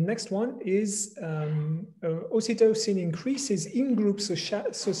 Next one is oxytocin increases in-group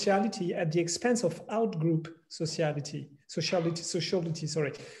sociality at the expense of out-group sociality.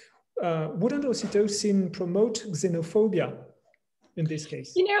 Sorry. Wouldn't oxytocin promote xenophobia in this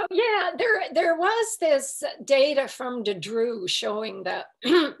case? You know, yeah, there was this data from Dedru showing that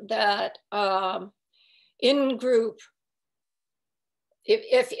that in-group,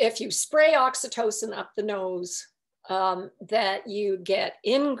 if you spray oxytocin up the nose, that you get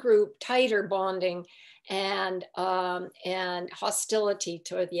in-group tighter bonding and hostility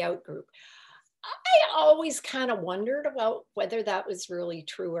to the out-group. I always kind of wondered about whether that was really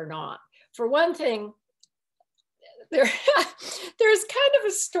true or not. For one thing, there's kind of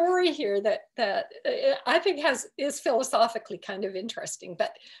a story here that I think is philosophically kind of interesting.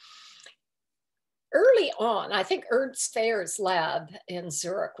 But early on, I think Ernst Fehr's lab in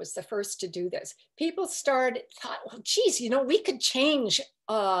Zurich was the first to do this. People thought, well, geez, you know, we could change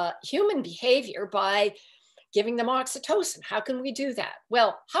human behavior by giving them oxytocin. How can we do that?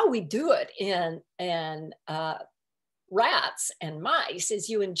 Well, how we do it in rats and mice is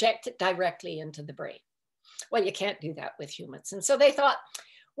you inject it directly into the brain. Well, you can't do that with humans. And so they thought,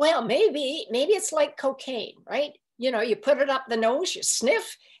 well, maybe it's like cocaine, right? You know, you put it up the nose, you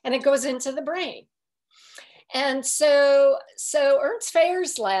sniff, and it goes into the brain. And so Ernst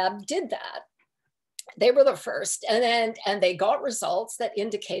Fehr's lab did that. They were the first, and they got results that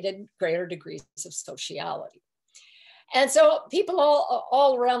indicated greater degrees of sociality. And so people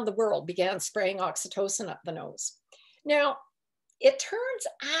all around the world began spraying oxytocin up the nose. Now, it turns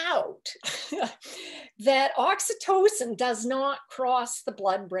out that oxytocin does not cross the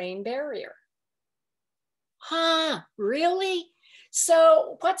blood-brain barrier. Huh, really?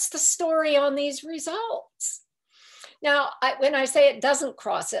 So what's the story on these results? Now, when I say it doesn't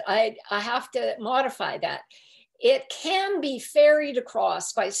cross it, I have to modify that. It can be ferried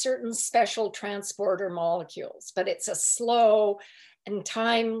across by certain special transporter molecules, but it's a slow and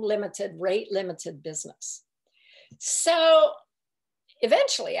time-limited, rate-limited business. So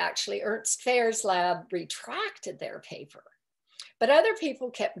eventually, actually, Ernst Fehr's lab retracted their paper, but other people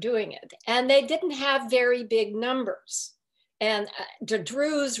kept doing it, and they didn't have very big numbers. And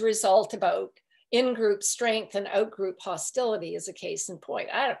Dedru's result about in-group strength and out-group hostility is a case in point.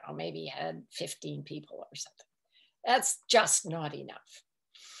 I don't know, maybe he had 15 people or something. That's just not enough.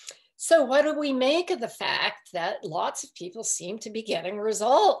 So what do we make of the fact that lots of people seem to be getting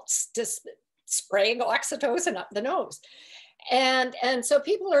results just spraying oxytocin up the nose? And so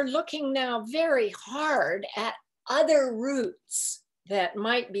people are looking now very hard at other routes that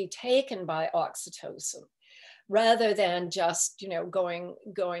might be taken by oxytocin, rather than just, you know, going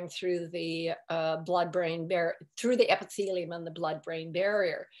through the blood-brain barrier, through the epithelium and the blood-brain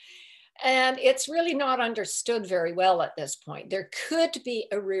barrier. And it's really not understood very well at this point. There could be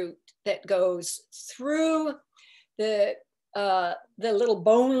a route that goes through the little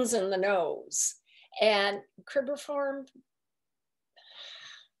bones in the nose and cribriform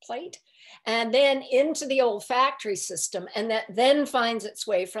plate, and then into the olfactory system, and that then finds its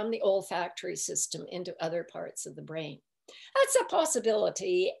way from the olfactory system into other parts of the brain. That's a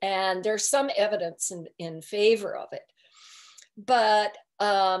possibility, and there's some evidence in favor of it. But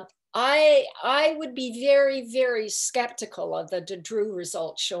I would be very, very skeptical of the Dedru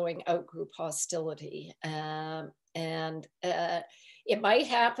results showing outgroup hostility. And it might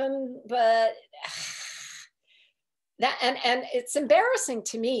happen, but that, and it's embarrassing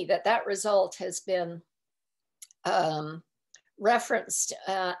to me that result has been referenced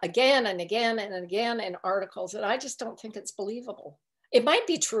again and again and again in articles, and I just don't think it's believable. It might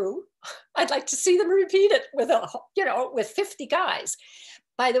be true. I'd like to see them repeat it with with 50 guys.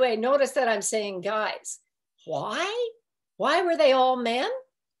 By the way, notice that I'm saying guys. Why? Why were they all men?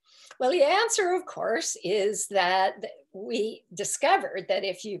 Well, the answer, of course, is that we discovered that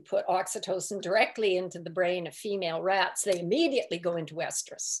if you put oxytocin directly into the brain of female rats, they immediately go into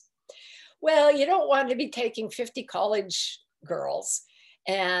estrus. Well, you don't want to be taking 50 college girls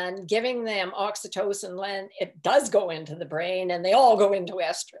and giving them oxytocin when it does go into the brain and they all go into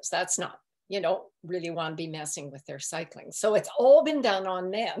estrus. That's not, you don't really want to be messing with their cycling. So it's all been done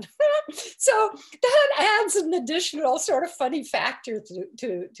on men. So that adds an additional sort of funny factor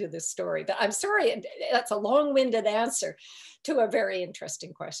to this story. But I'm sorry, that's a long-winded answer to a very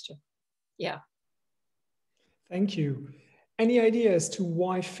interesting question. Yeah. Thank you. Any idea as to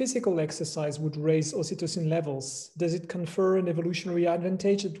why physical exercise would raise oxytocin levels? Does it confer an evolutionary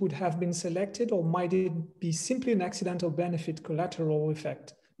advantage that would have been selected, or might it be simply an accidental beneficial collateral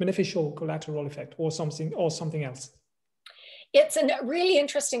effect, or something else? It's a really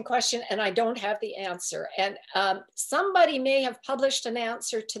interesting question, and I don't have the answer. And somebody may have published an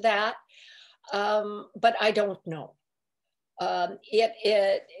answer to that, but I don't know.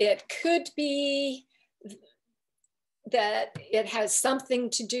 It could be that it has something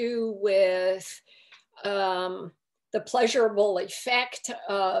to do with the pleasurable effect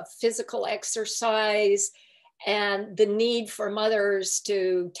of physical exercise and the need for mothers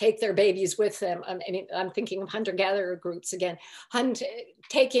to take their babies with them. I mean, I'm thinking of hunter-gatherer groups again,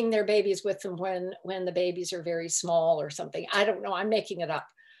 taking their babies with them when the babies are very small or something. I don't know, I'm making it up.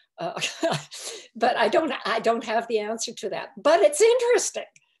 But I don't have the answer to that, but it's interesting.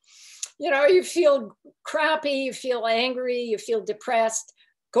 You feel crappy, you feel angry, you feel depressed,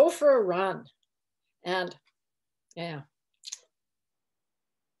 go for a run. And yeah.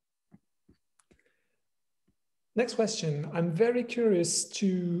 Next question. I'm very curious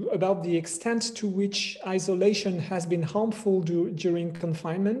about the extent to which isolation has been harmful during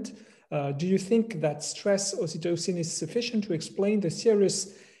confinement. Do you think that stress oxytocin is sufficient to explain the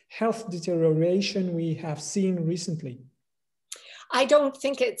serious health deterioration we have seen recently? I don't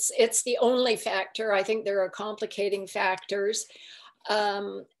think it's the only factor. I think there are complicating factors,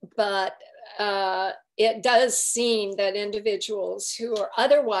 but it does seem that individuals who are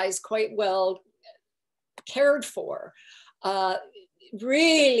otherwise quite well cared for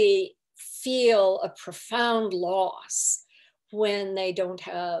really feel a profound loss when they don't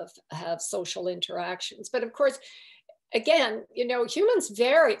have social interactions. But of course, again, humans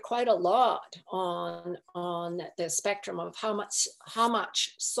vary quite a lot on the spectrum of how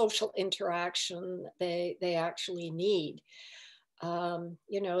much social interaction they actually need.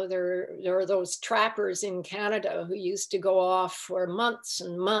 There are those trappers in Canada who used to go off for months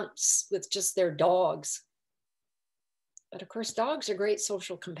and months with just their dogs. But of course, dogs are great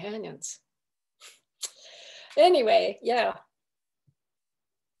social companions. Anyway, yeah.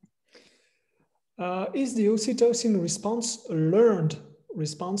 Is the oxytocin response a learned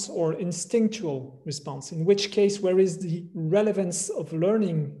response or instinctual response? In which case, where is the relevance of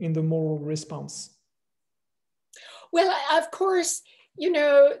learning in the moral response? Well, of course,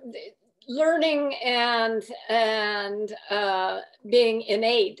 learning and being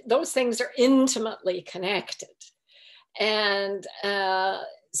innate, those things are intimately connected. And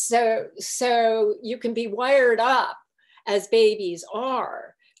so you can be wired up, as babies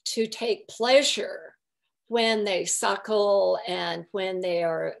are, to take pleasure when they suckle and when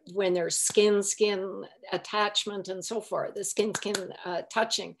there's skin attachment and so forth, the skin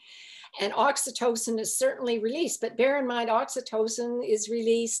touching. And oxytocin is certainly released, but bear in mind, oxytocin is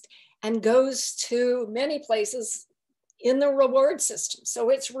released and goes to many places in the reward system. So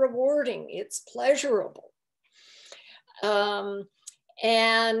it's rewarding, it's pleasurable.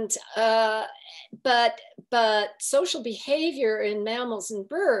 But social behavior in mammals and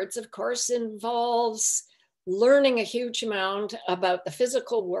birds, of course, involves learning a huge amount about the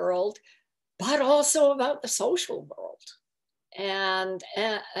physical world, but also about the social world. And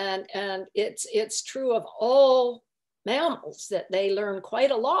it's true of all mammals that they learn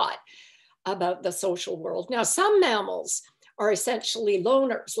quite a lot about the social world. Now, some mammals are essentially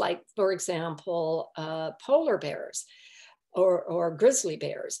loners, like, for example, polar bears or grizzly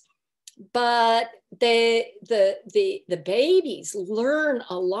bears. But the babies learn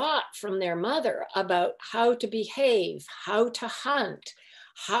a lot from their mother about how to behave, how to hunt,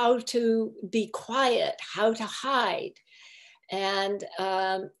 how to be quiet, how to hide. And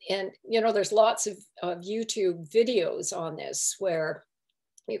there's lots of YouTube videos on this where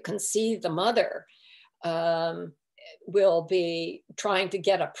you can see the mother will be trying to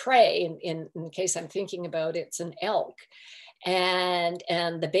get a prey. In case I'm thinking about it's an elk. And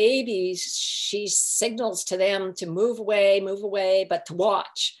the babies, she signals to them to move away, but to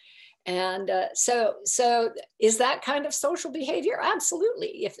watch. And so is that kind of social behavior?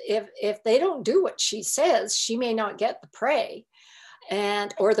 Absolutely. If they don't do what she says, she may not get the prey,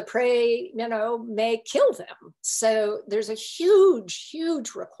 or the prey, may kill them. So there's a huge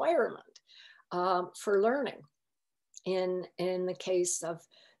requirement for learning in the case of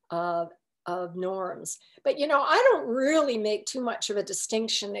norms. But I don't really make too much of a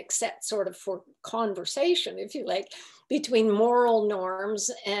distinction, except sort of for conversation, if you like, between moral norms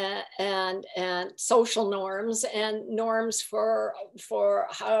and social norms and norms for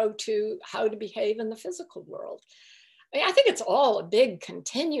how to behave in the physical world. I mean, I think it's all a big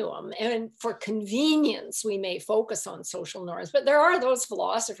continuum, and for convenience, we may focus on social norms, but there are those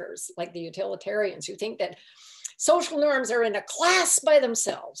philosophers like the utilitarians who think that social norms are in a class by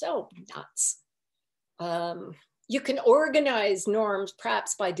themselves. Oh, nuts. You can organize norms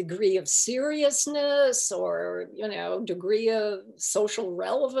perhaps by degree of seriousness or, degree of social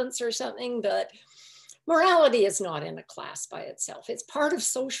relevance or something, but morality is not in a class by itself. It's part of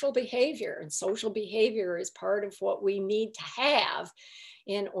social behavior, and social behavior is part of what we need to have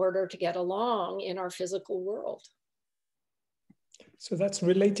in order to get along in our physical world. So that's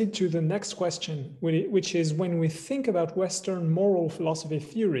related to the next question, which is, when we think about Western moral philosophy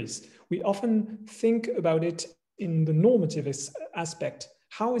theories, we often think about it in the normative aspect.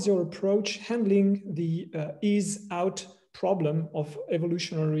 How is your approach handling the is-out problem of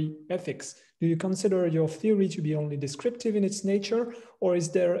evolutionary ethics? Do you consider your theory to be only descriptive in its nature, or is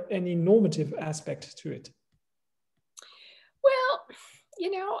there any normative aspect to it? Well,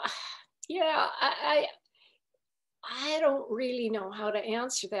 yeah, I don't really know how to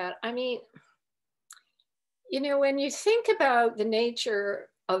answer that. I mean, when you think about the nature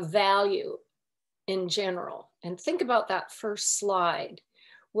of value in general, and think about that first slide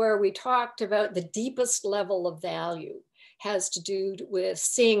where we talked about the deepest level of value has to do with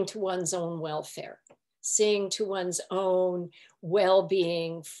seeing to one's own welfare, seeing to one's own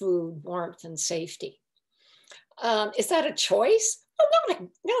well-being, food, warmth, and safety. Is that a choice? Well,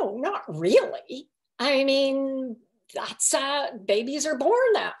 no, not really. I mean, that's babies are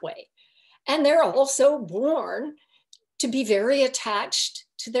born that way. And they're also born to be very attached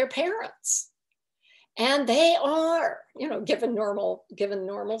to their parents. And they are, given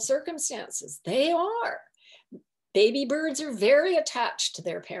normal circumstances, they are. Baby birds are very attached to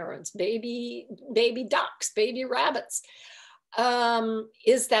their parents, baby ducks, baby rabbits.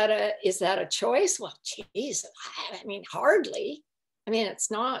 Is that a choice? Well, geez, I mean, hardly. I mean,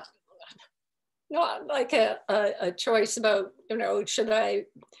 it's not like a choice about, should I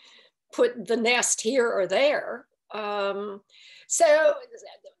put the nest here or there? So,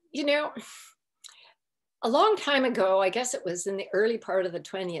 a long time ago, I guess it was in the early part of the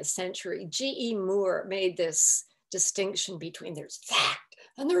 20th century, G.E. Moore made this distinction between there's fact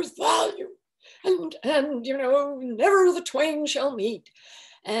and there's value, and never the twain shall meet.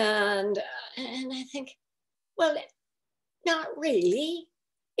 And I think, well, not really.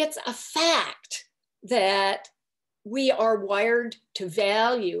 It's a fact that we are wired to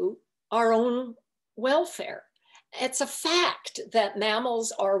value our own welfare. It's a fact that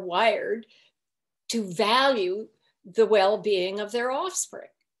mammals are wired to value the well-being of their offspring.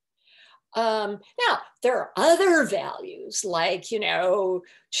 Now, there are other values like,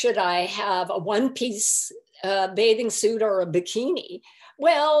 should I have a one-piece bathing suit or a bikini?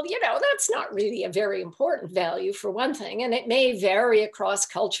 Well, that's not really a very important value for one thing, and it may vary across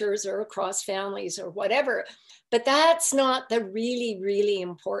cultures or across families or whatever, but that's not the really, really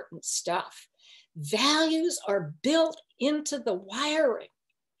important stuff. Values are built into the wiring.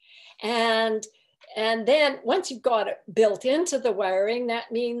 And then once you've got it built into the wiring,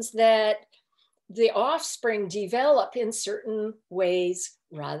 that means that the offspring develop in certain ways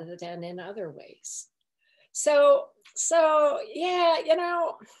rather than in other ways. So yeah,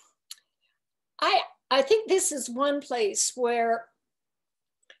 I think this is one place where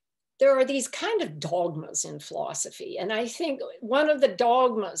there are these kind of dogmas in philosophy. And I think one of the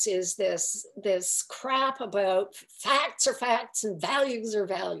dogmas is this crap about facts are facts and values are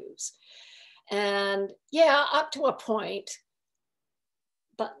values. And yeah, up to a point,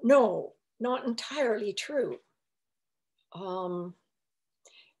 but no, not entirely true.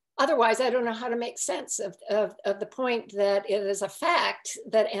 Otherwise, I don't know how to make sense of the point that it is a fact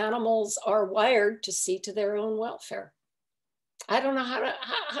that animals are wired to see to their own welfare. I don't know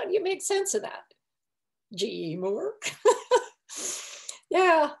how do you make sense of that? G.E. Moore.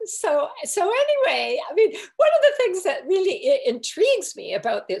 Yeah, so anyway, I mean, one of the things that really intrigues me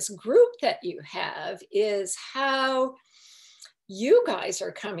about this group that you have is how you guys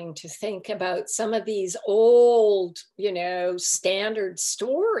are coming to think about some of these old, standard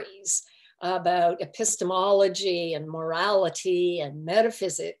stories about epistemology and morality and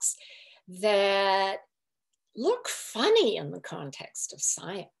metaphysics that look funny in the context of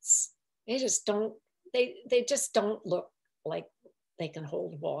science. They just don't look like they can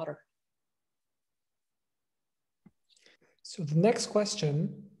hold water. So the next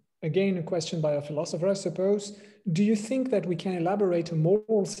question, again, a question by a philosopher, I suppose. Do you think that we can elaborate a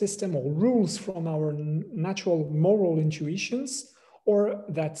moral system or rules from our natural moral intuitions, or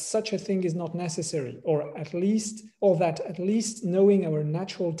that such a thing is not necessary, or that at least knowing our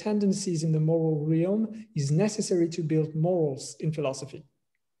natural tendencies in the moral realm is necessary to build morals in philosophy?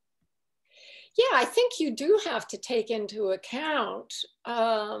 Yeah, I think you do have to take into account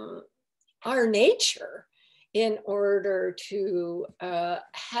our nature in order to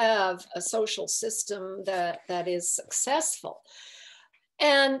have a social system that is successful.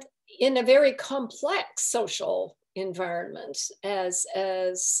 And in a very complex social environment, as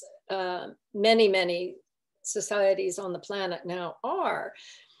many societies on the planet now are,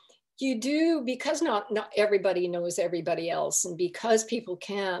 you do, because not everybody knows everybody else, and because people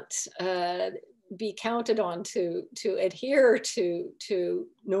can't be counted on to adhere to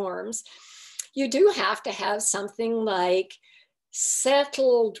norms, you do have to have something like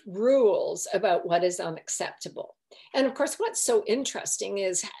settled rules about what is unacceptable. And of course, what's so interesting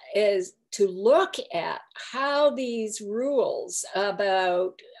is to look at how these rules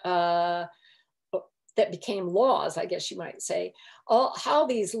about that became laws, I guess you might say, how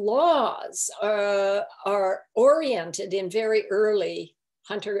these laws are oriented in very early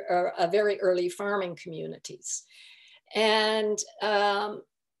very early farming communities. And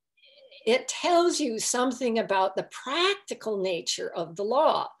it tells you something about the practical nature of the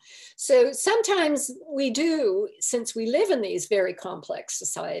law. So sometimes we do, since we live in these very complex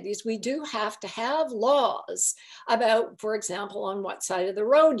societies, we do have to have laws about, for example, on what side of the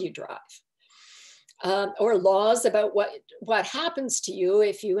road you drive. Or laws about what happens to you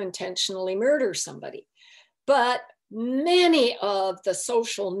if you intentionally murder somebody. But many of the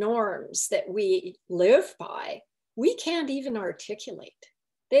social norms that we live by, we can't even articulate.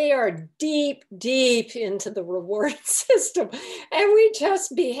 They are deep, deep into the reward system. And we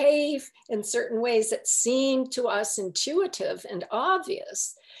just behave in certain ways that seem to us intuitive and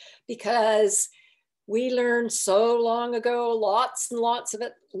obvious because we learned so long ago, lots and lots of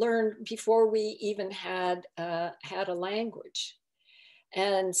it learned before we even had a language.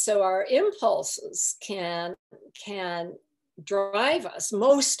 And so our impulses can drive us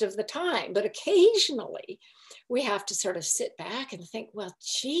most of the time, but occasionally we have to sort of sit back and think, well,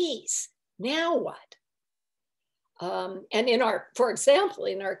 geez, now what? And for example,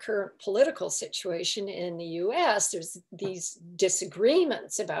 in our current political situation in the US, there's these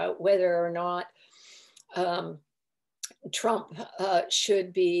disagreements about whether or not Trump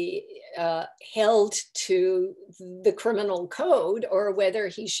should be held to the criminal code, or whether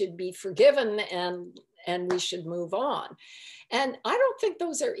he should be forgiven and we should move on. And I don't think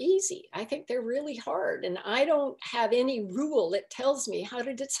those are easy. I think they're really hard. And I don't have any rule that tells me how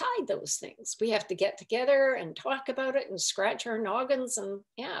to decide those things. We have to get together and talk about it and scratch our noggins. And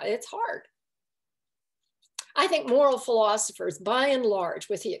yeah, it's hard. I think moral philosophers, by and large,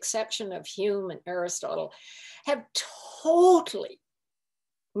 with the exception of Hume and Aristotle, have totally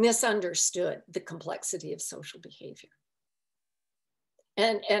misunderstood the complexity of social behavior.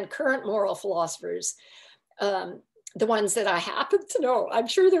 And current moral philosophers, the ones that I happen to know, I'm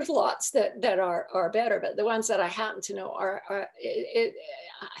sure there's lots that are better, but the ones that I happen to know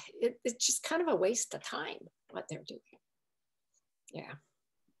it's just kind of a waste of time what they're doing. Yeah.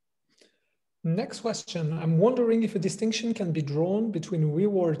 Next question. I'm wondering if a distinction can be drawn between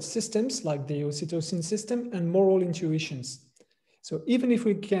reward systems like the oxytocin system and moral intuitions. So even if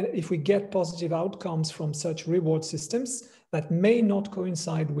we get positive outcomes from such reward systems that may not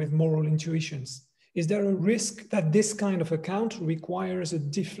coincide with moral intuitions, is there a risk that this kind of account requires a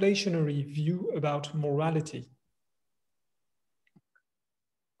deflationary view about morality?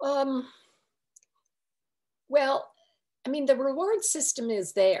 Well, I mean, the reward system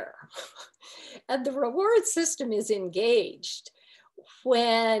is there. And the reward system is engaged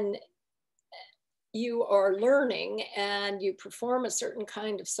when you are learning and you perform a certain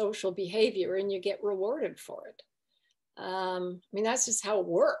kind of social behavior and you get rewarded for it. I mean, that's just how it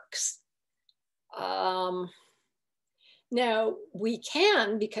works. Now, we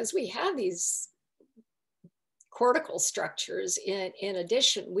can, because we have these cortical structures in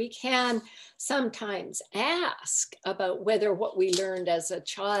addition, we can sometimes ask about whether what we learned as a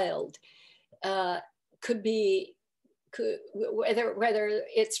child could be whether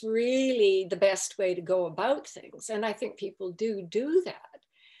it's really the best way to go about things. And I think people do that.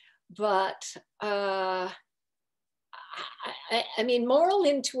 But I mean, moral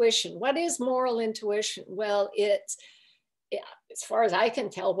intuition, what is moral intuition? Well, it's, as far as I can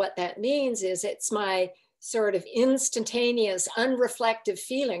tell, what that means is it's my sort of instantaneous, unreflective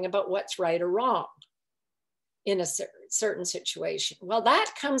feeling about what's right or wrong in a certain situation. Well,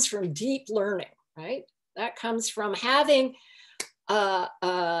 that comes from deep learning, right? That comes from having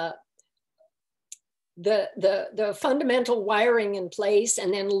the fundamental wiring in place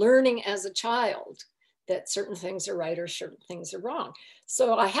and then learning as a child that certain things are right or certain things are wrong.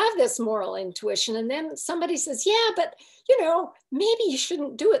 So I have this moral intuition, and then somebody says, yeah, but you know, maybe you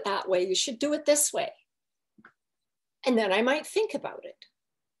shouldn't do it that way. You should do it this way. And then I might think about it.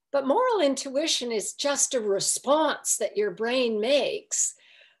 But moral intuition is just a response that your brain makes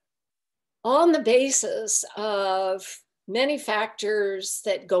on the basis of many factors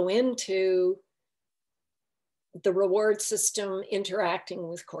that go into the reward system interacting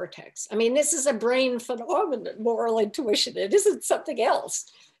with cortex. I mean, this is a brain phenomenon, moral intuition. It isn't something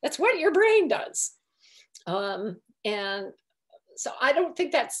else. That's what your brain does. And so I don't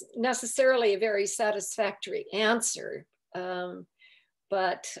think that's necessarily a very satisfactory answer.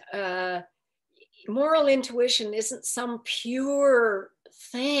 But moral intuition isn't some pure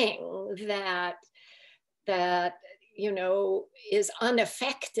thing that you know, is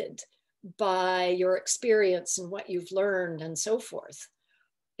unaffected by your experience and what you've learned and so forth.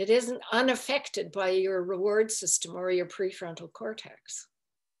 It isn't unaffected by your reward system or your prefrontal cortex.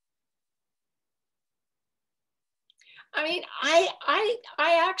 I mean, I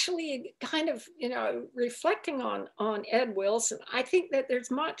actually kind of, you know, reflecting on Ed Wilson, I think that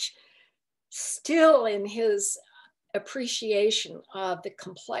there's much still in his appreciation of the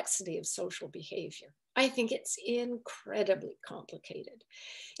complexity of social behavior. I think it's incredibly complicated.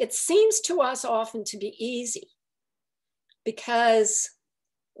 It seems to us often to be easy because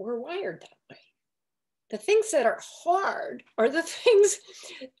we're wired that way. The things that are hard are the things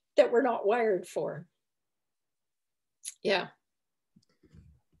that we're not wired for. Yeah.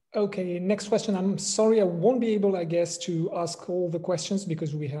 Okay, next question. I'm sorry, I won't be able, I guess, to ask all the questions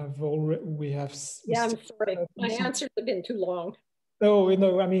because we have already, Yeah, I'm sorry. My answers have been too long. Oh,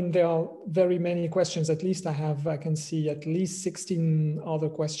 no, I mean, there are very many questions. At least I can see at least 16 other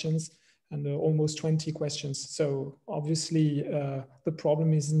questions and almost 20 questions. So obviously the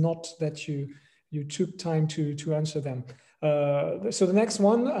problem is not that you took time to answer them. So the next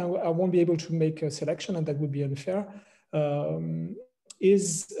one, I won't be able to make a selection, and that would be unfair.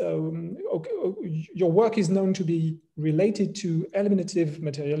 Your work is known to be related to eliminative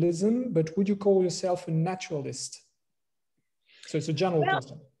materialism, but would you call yourself a naturalist? So it's a general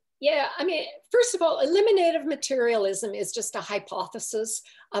question. Yeah, I mean, first of all, eliminative materialism is just a hypothesis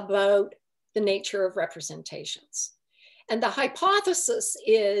about the nature of representations. And the hypothesis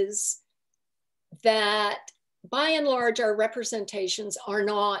is that by and large, our representations are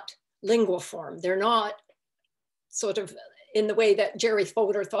not linguiform. They're not sort of in the way that Jerry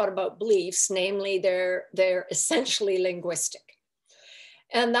Fodor thought about beliefs, namely they're essentially linguistic.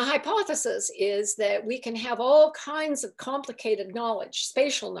 And the hypothesis is that we can have all kinds of complicated knowledge,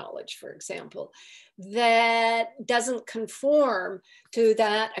 spatial knowledge, for example, that doesn't conform to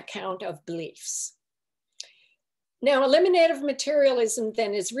that account of beliefs. Now, eliminative materialism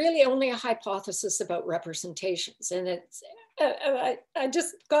then is really only a hypothesis about representations. And it's, I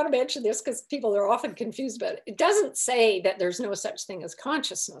just got to mention this because people are often confused about it. It doesn't say that there's no such thing as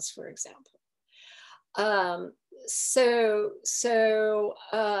consciousness, for example. So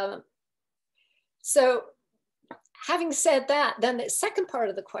having said that, then the second part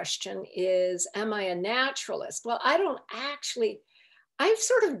of the question is, am I a naturalist? Well, I don't actually, I've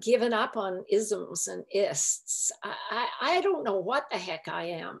sort of given up on isms and ists. I don't know what the heck I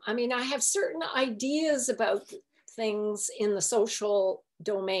am. I mean, I have certain ideas about things in the social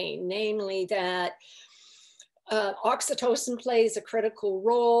domain, namely that oxytocin plays a critical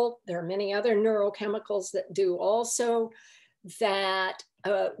role. There are many other neurochemicals that do also, that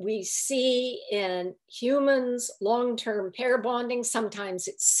we see in humans long-term pair bonding. Sometimes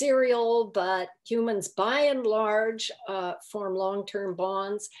it's serial, but humans by and large form long-term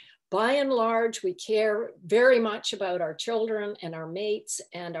bonds. By and large, we care very much about our children and our mates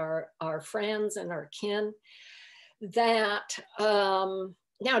and our friends and our kin. That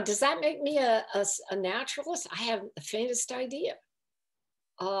now, does that make me a naturalist? I haven't the faintest idea.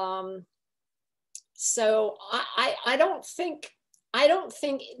 So I don't think I don't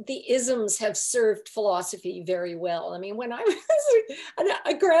think the isms have served philosophy very well. I mean, when I was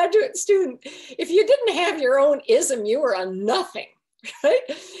a graduate student, if you didn't have your own ism, you were a nothing, right?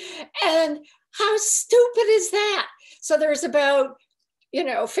 And how stupid is that? So there's about,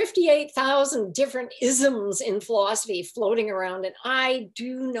 58,000 different isms in philosophy floating around, and I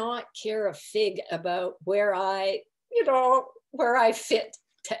do not care a fig about where I fit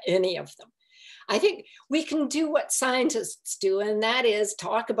to any of them. I think we can do what scientists do, and that is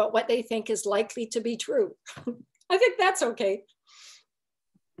talk about what they think is likely to be true. I think that's okay.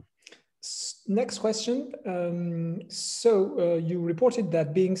 Next question. You reported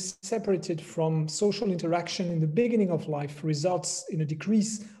that being separated from social interaction in the beginning of life results in a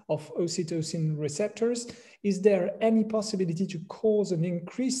decrease of oxytocin receptors. Is there any possibility to cause an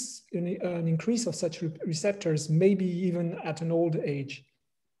increase of such receptors, maybe even at an old age?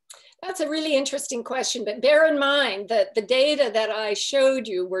 That's a really interesting question, but bear in mind that the data that I showed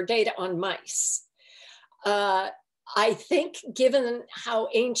you were data on mice. I think given how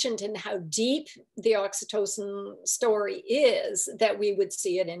ancient and how deep the oxytocin story is, that we would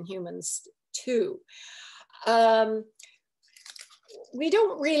see it in humans too. We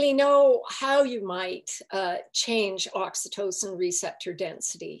don't really know how you might change oxytocin receptor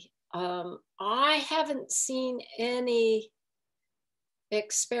density. I haven't seen any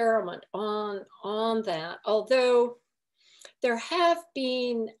experiment on that, although there have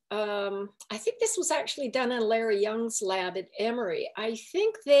been, I think this was actually done in Larry Young's lab at Emory. I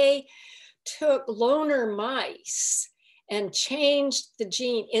think they took loner mice and changed the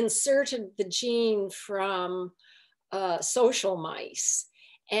gene, inserted the gene from social mice,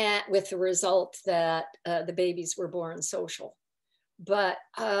 and with the result that the babies were born social. But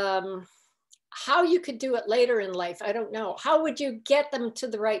how you could do it later in life, I don't know. How would you get them to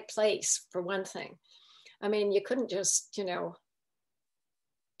the right place, for one thing? I mean, you couldn't just,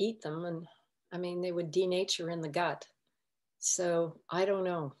 eat them. And I mean, they would denature in the gut. So I don't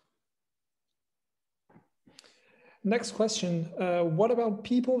know. Next question. What about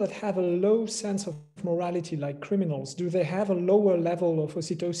people that have a low sense of morality, like criminals? Do they have a lower level of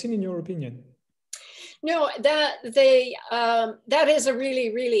oxytocin, in your opinion? No, that is a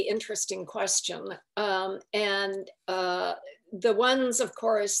really, really interesting question. The ones, of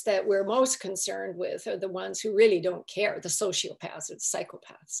course, that we're most concerned with are the ones who really don't care, the sociopaths or the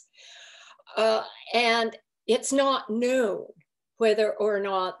psychopaths. And it's not known whether or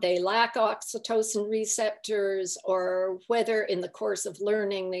not they lack oxytocin receptors, or whether in the course of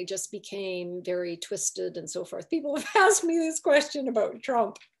learning they just became very twisted and so forth. People have asked me this question about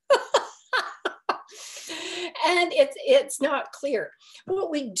Trump. And it's not clear.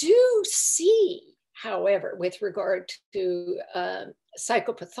 What we do see, however, with regard to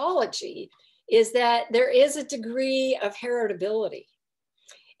psychopathology, is that there is a degree of heritability.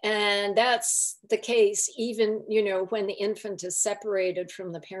 And that's the case even, when the infant is separated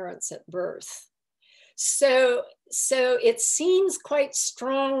from the parents at birth. So it seems quite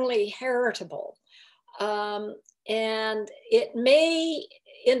strongly heritable. And it may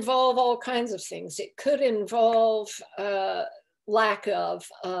involve all kinds of things. It could involve lack of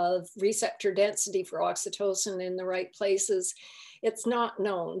receptor density for oxytocin in the right places. It's not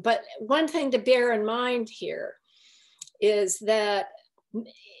known. But one thing to bear in mind here is that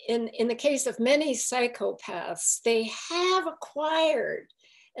in the case of many psychopaths, they have acquired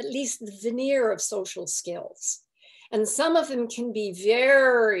at least the veneer of social skills. And some of them can be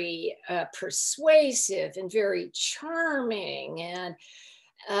very persuasive and very charming.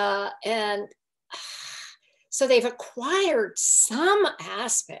 And so they've acquired some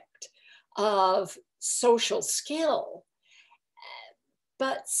aspect of social skill,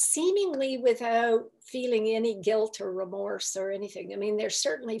 but seemingly without feeling any guilt or remorse or anything. I mean, they're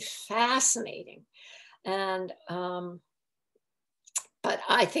certainly fascinating. And but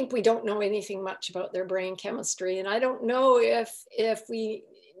I think we don't know anything much about their brain chemistry. And I don't know if we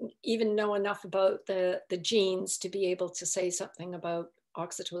even know enough about the genes to be able to say something about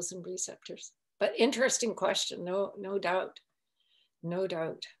oxytocin receptors. But interesting question, no doubt.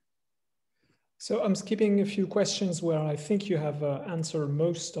 So I'm skipping a few questions where I think you have answered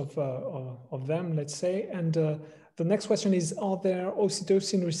most of them, let's say. And the next question is, are there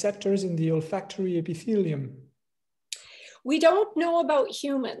oxytocin receptors in the olfactory epithelium? We don't know about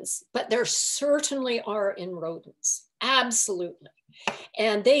humans, but there certainly are in rodents, absolutely.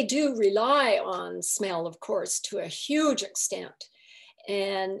 And they do rely on smell, of course, to a huge extent,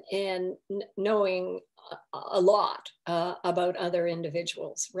 and knowing a lot about other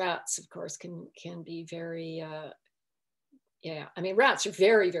individuals. Rats, of course, can be very, yeah, I mean, rats are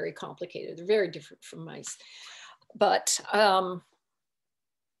very, very complicated. They're very different from mice. But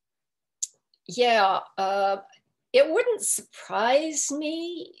Yeah, it wouldn't surprise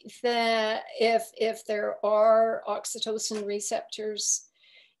me that if there are oxytocin receptors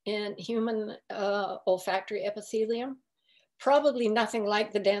in human olfactory epithelium, probably nothing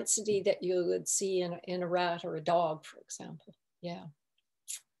like the density that you would see in a rat or a dog, for example. Yeah.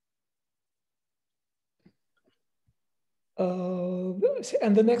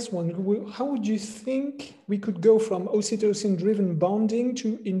 And the next one, how would you think we could go from oxytocin-driven bonding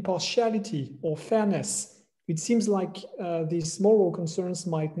to impartiality or fairness? It seems like these moral concerns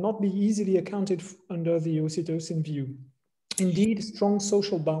might not be easily accounted under the oxytocin view. Indeed, strong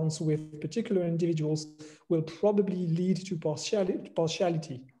social bonds with particular individuals will probably lead to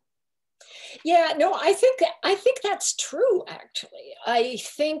partiality. Yeah, no, I think that's true, actually. I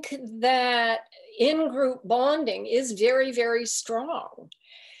think that in-group bonding is very, very strong.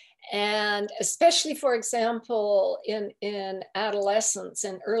 And especially, for example, in adolescence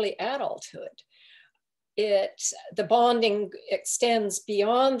and early adulthood, the bonding extends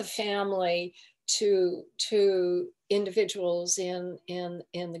beyond the family to individuals in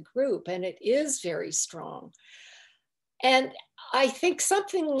the group, and it is very strong. And I think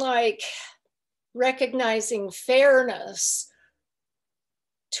something like recognizing fairness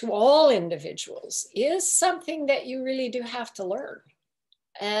to all individuals is something that you really do have to learn.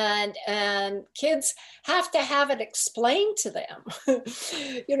 And kids have to have it explained to them,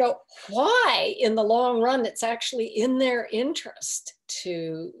 you know, why in the long run it's actually in their interest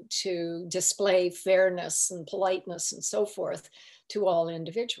to display fairness and politeness and so forth to all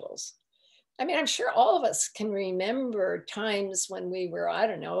individuals. I mean, I'm sure all of us can remember times when we were, I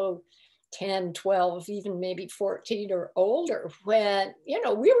don't know, 10, 12, even maybe 14 or older, when, you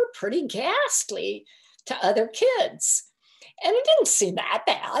know, we were pretty ghastly to other kids. And it didn't seem that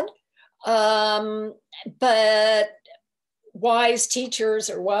bad. But wise teachers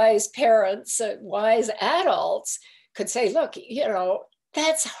or wise parents, wise adults could say, look, you know,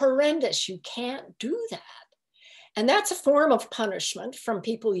 that's horrendous. You can't do that. And that's a form of punishment from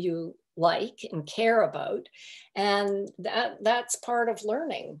people you like and care about. And that's part of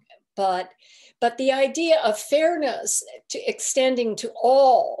learning. But the idea of fairness extending to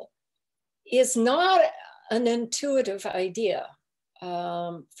all is not an intuitive idea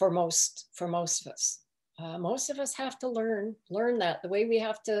for most of us. Most of us have to learn that the way we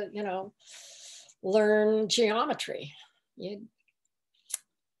have to, you know, learn geometry.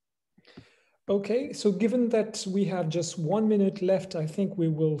 Okay, so given that we have just 1 minute left, I think we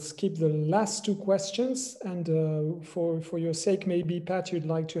will skip the last two questions. And for your sake, maybe, Pat, you'd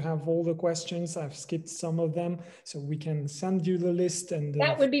like to have all the questions. I've skipped some of them, so we can send you the list. And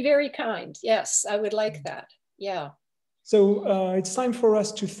that would be very kind. Yes, I would like that. Yeah. So it's time for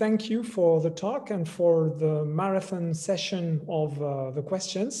us to thank you for the talk and for the marathon session of the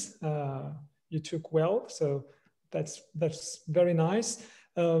questions. You took well, so that's very nice.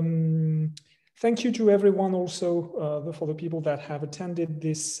 Thank you to everyone also for the people that have attended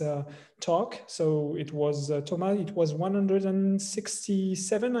this talk. So it was, Thomas, it was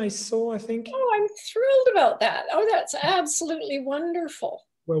 167 I saw, I think. Oh, I'm thrilled about that. Oh, that's absolutely wonderful.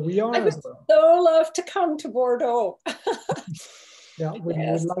 Well, we are. I would so love to come to Bordeaux. Yeah, we would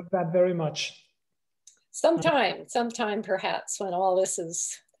like that very much. Sometime perhaps when all this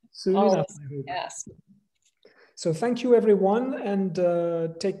is soon enough. Yes. So thank you, everyone, and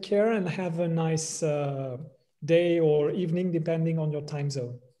take care and have a nice day or evening, depending on your time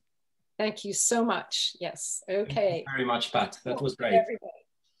zone. Thank you so much. Yes. Okay. Thank you very much, Pat. That was great. Everybody.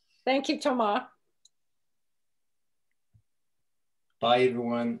 Thank you, Thomas. Bye,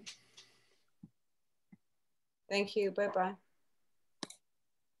 everyone. Thank you. Bye-bye.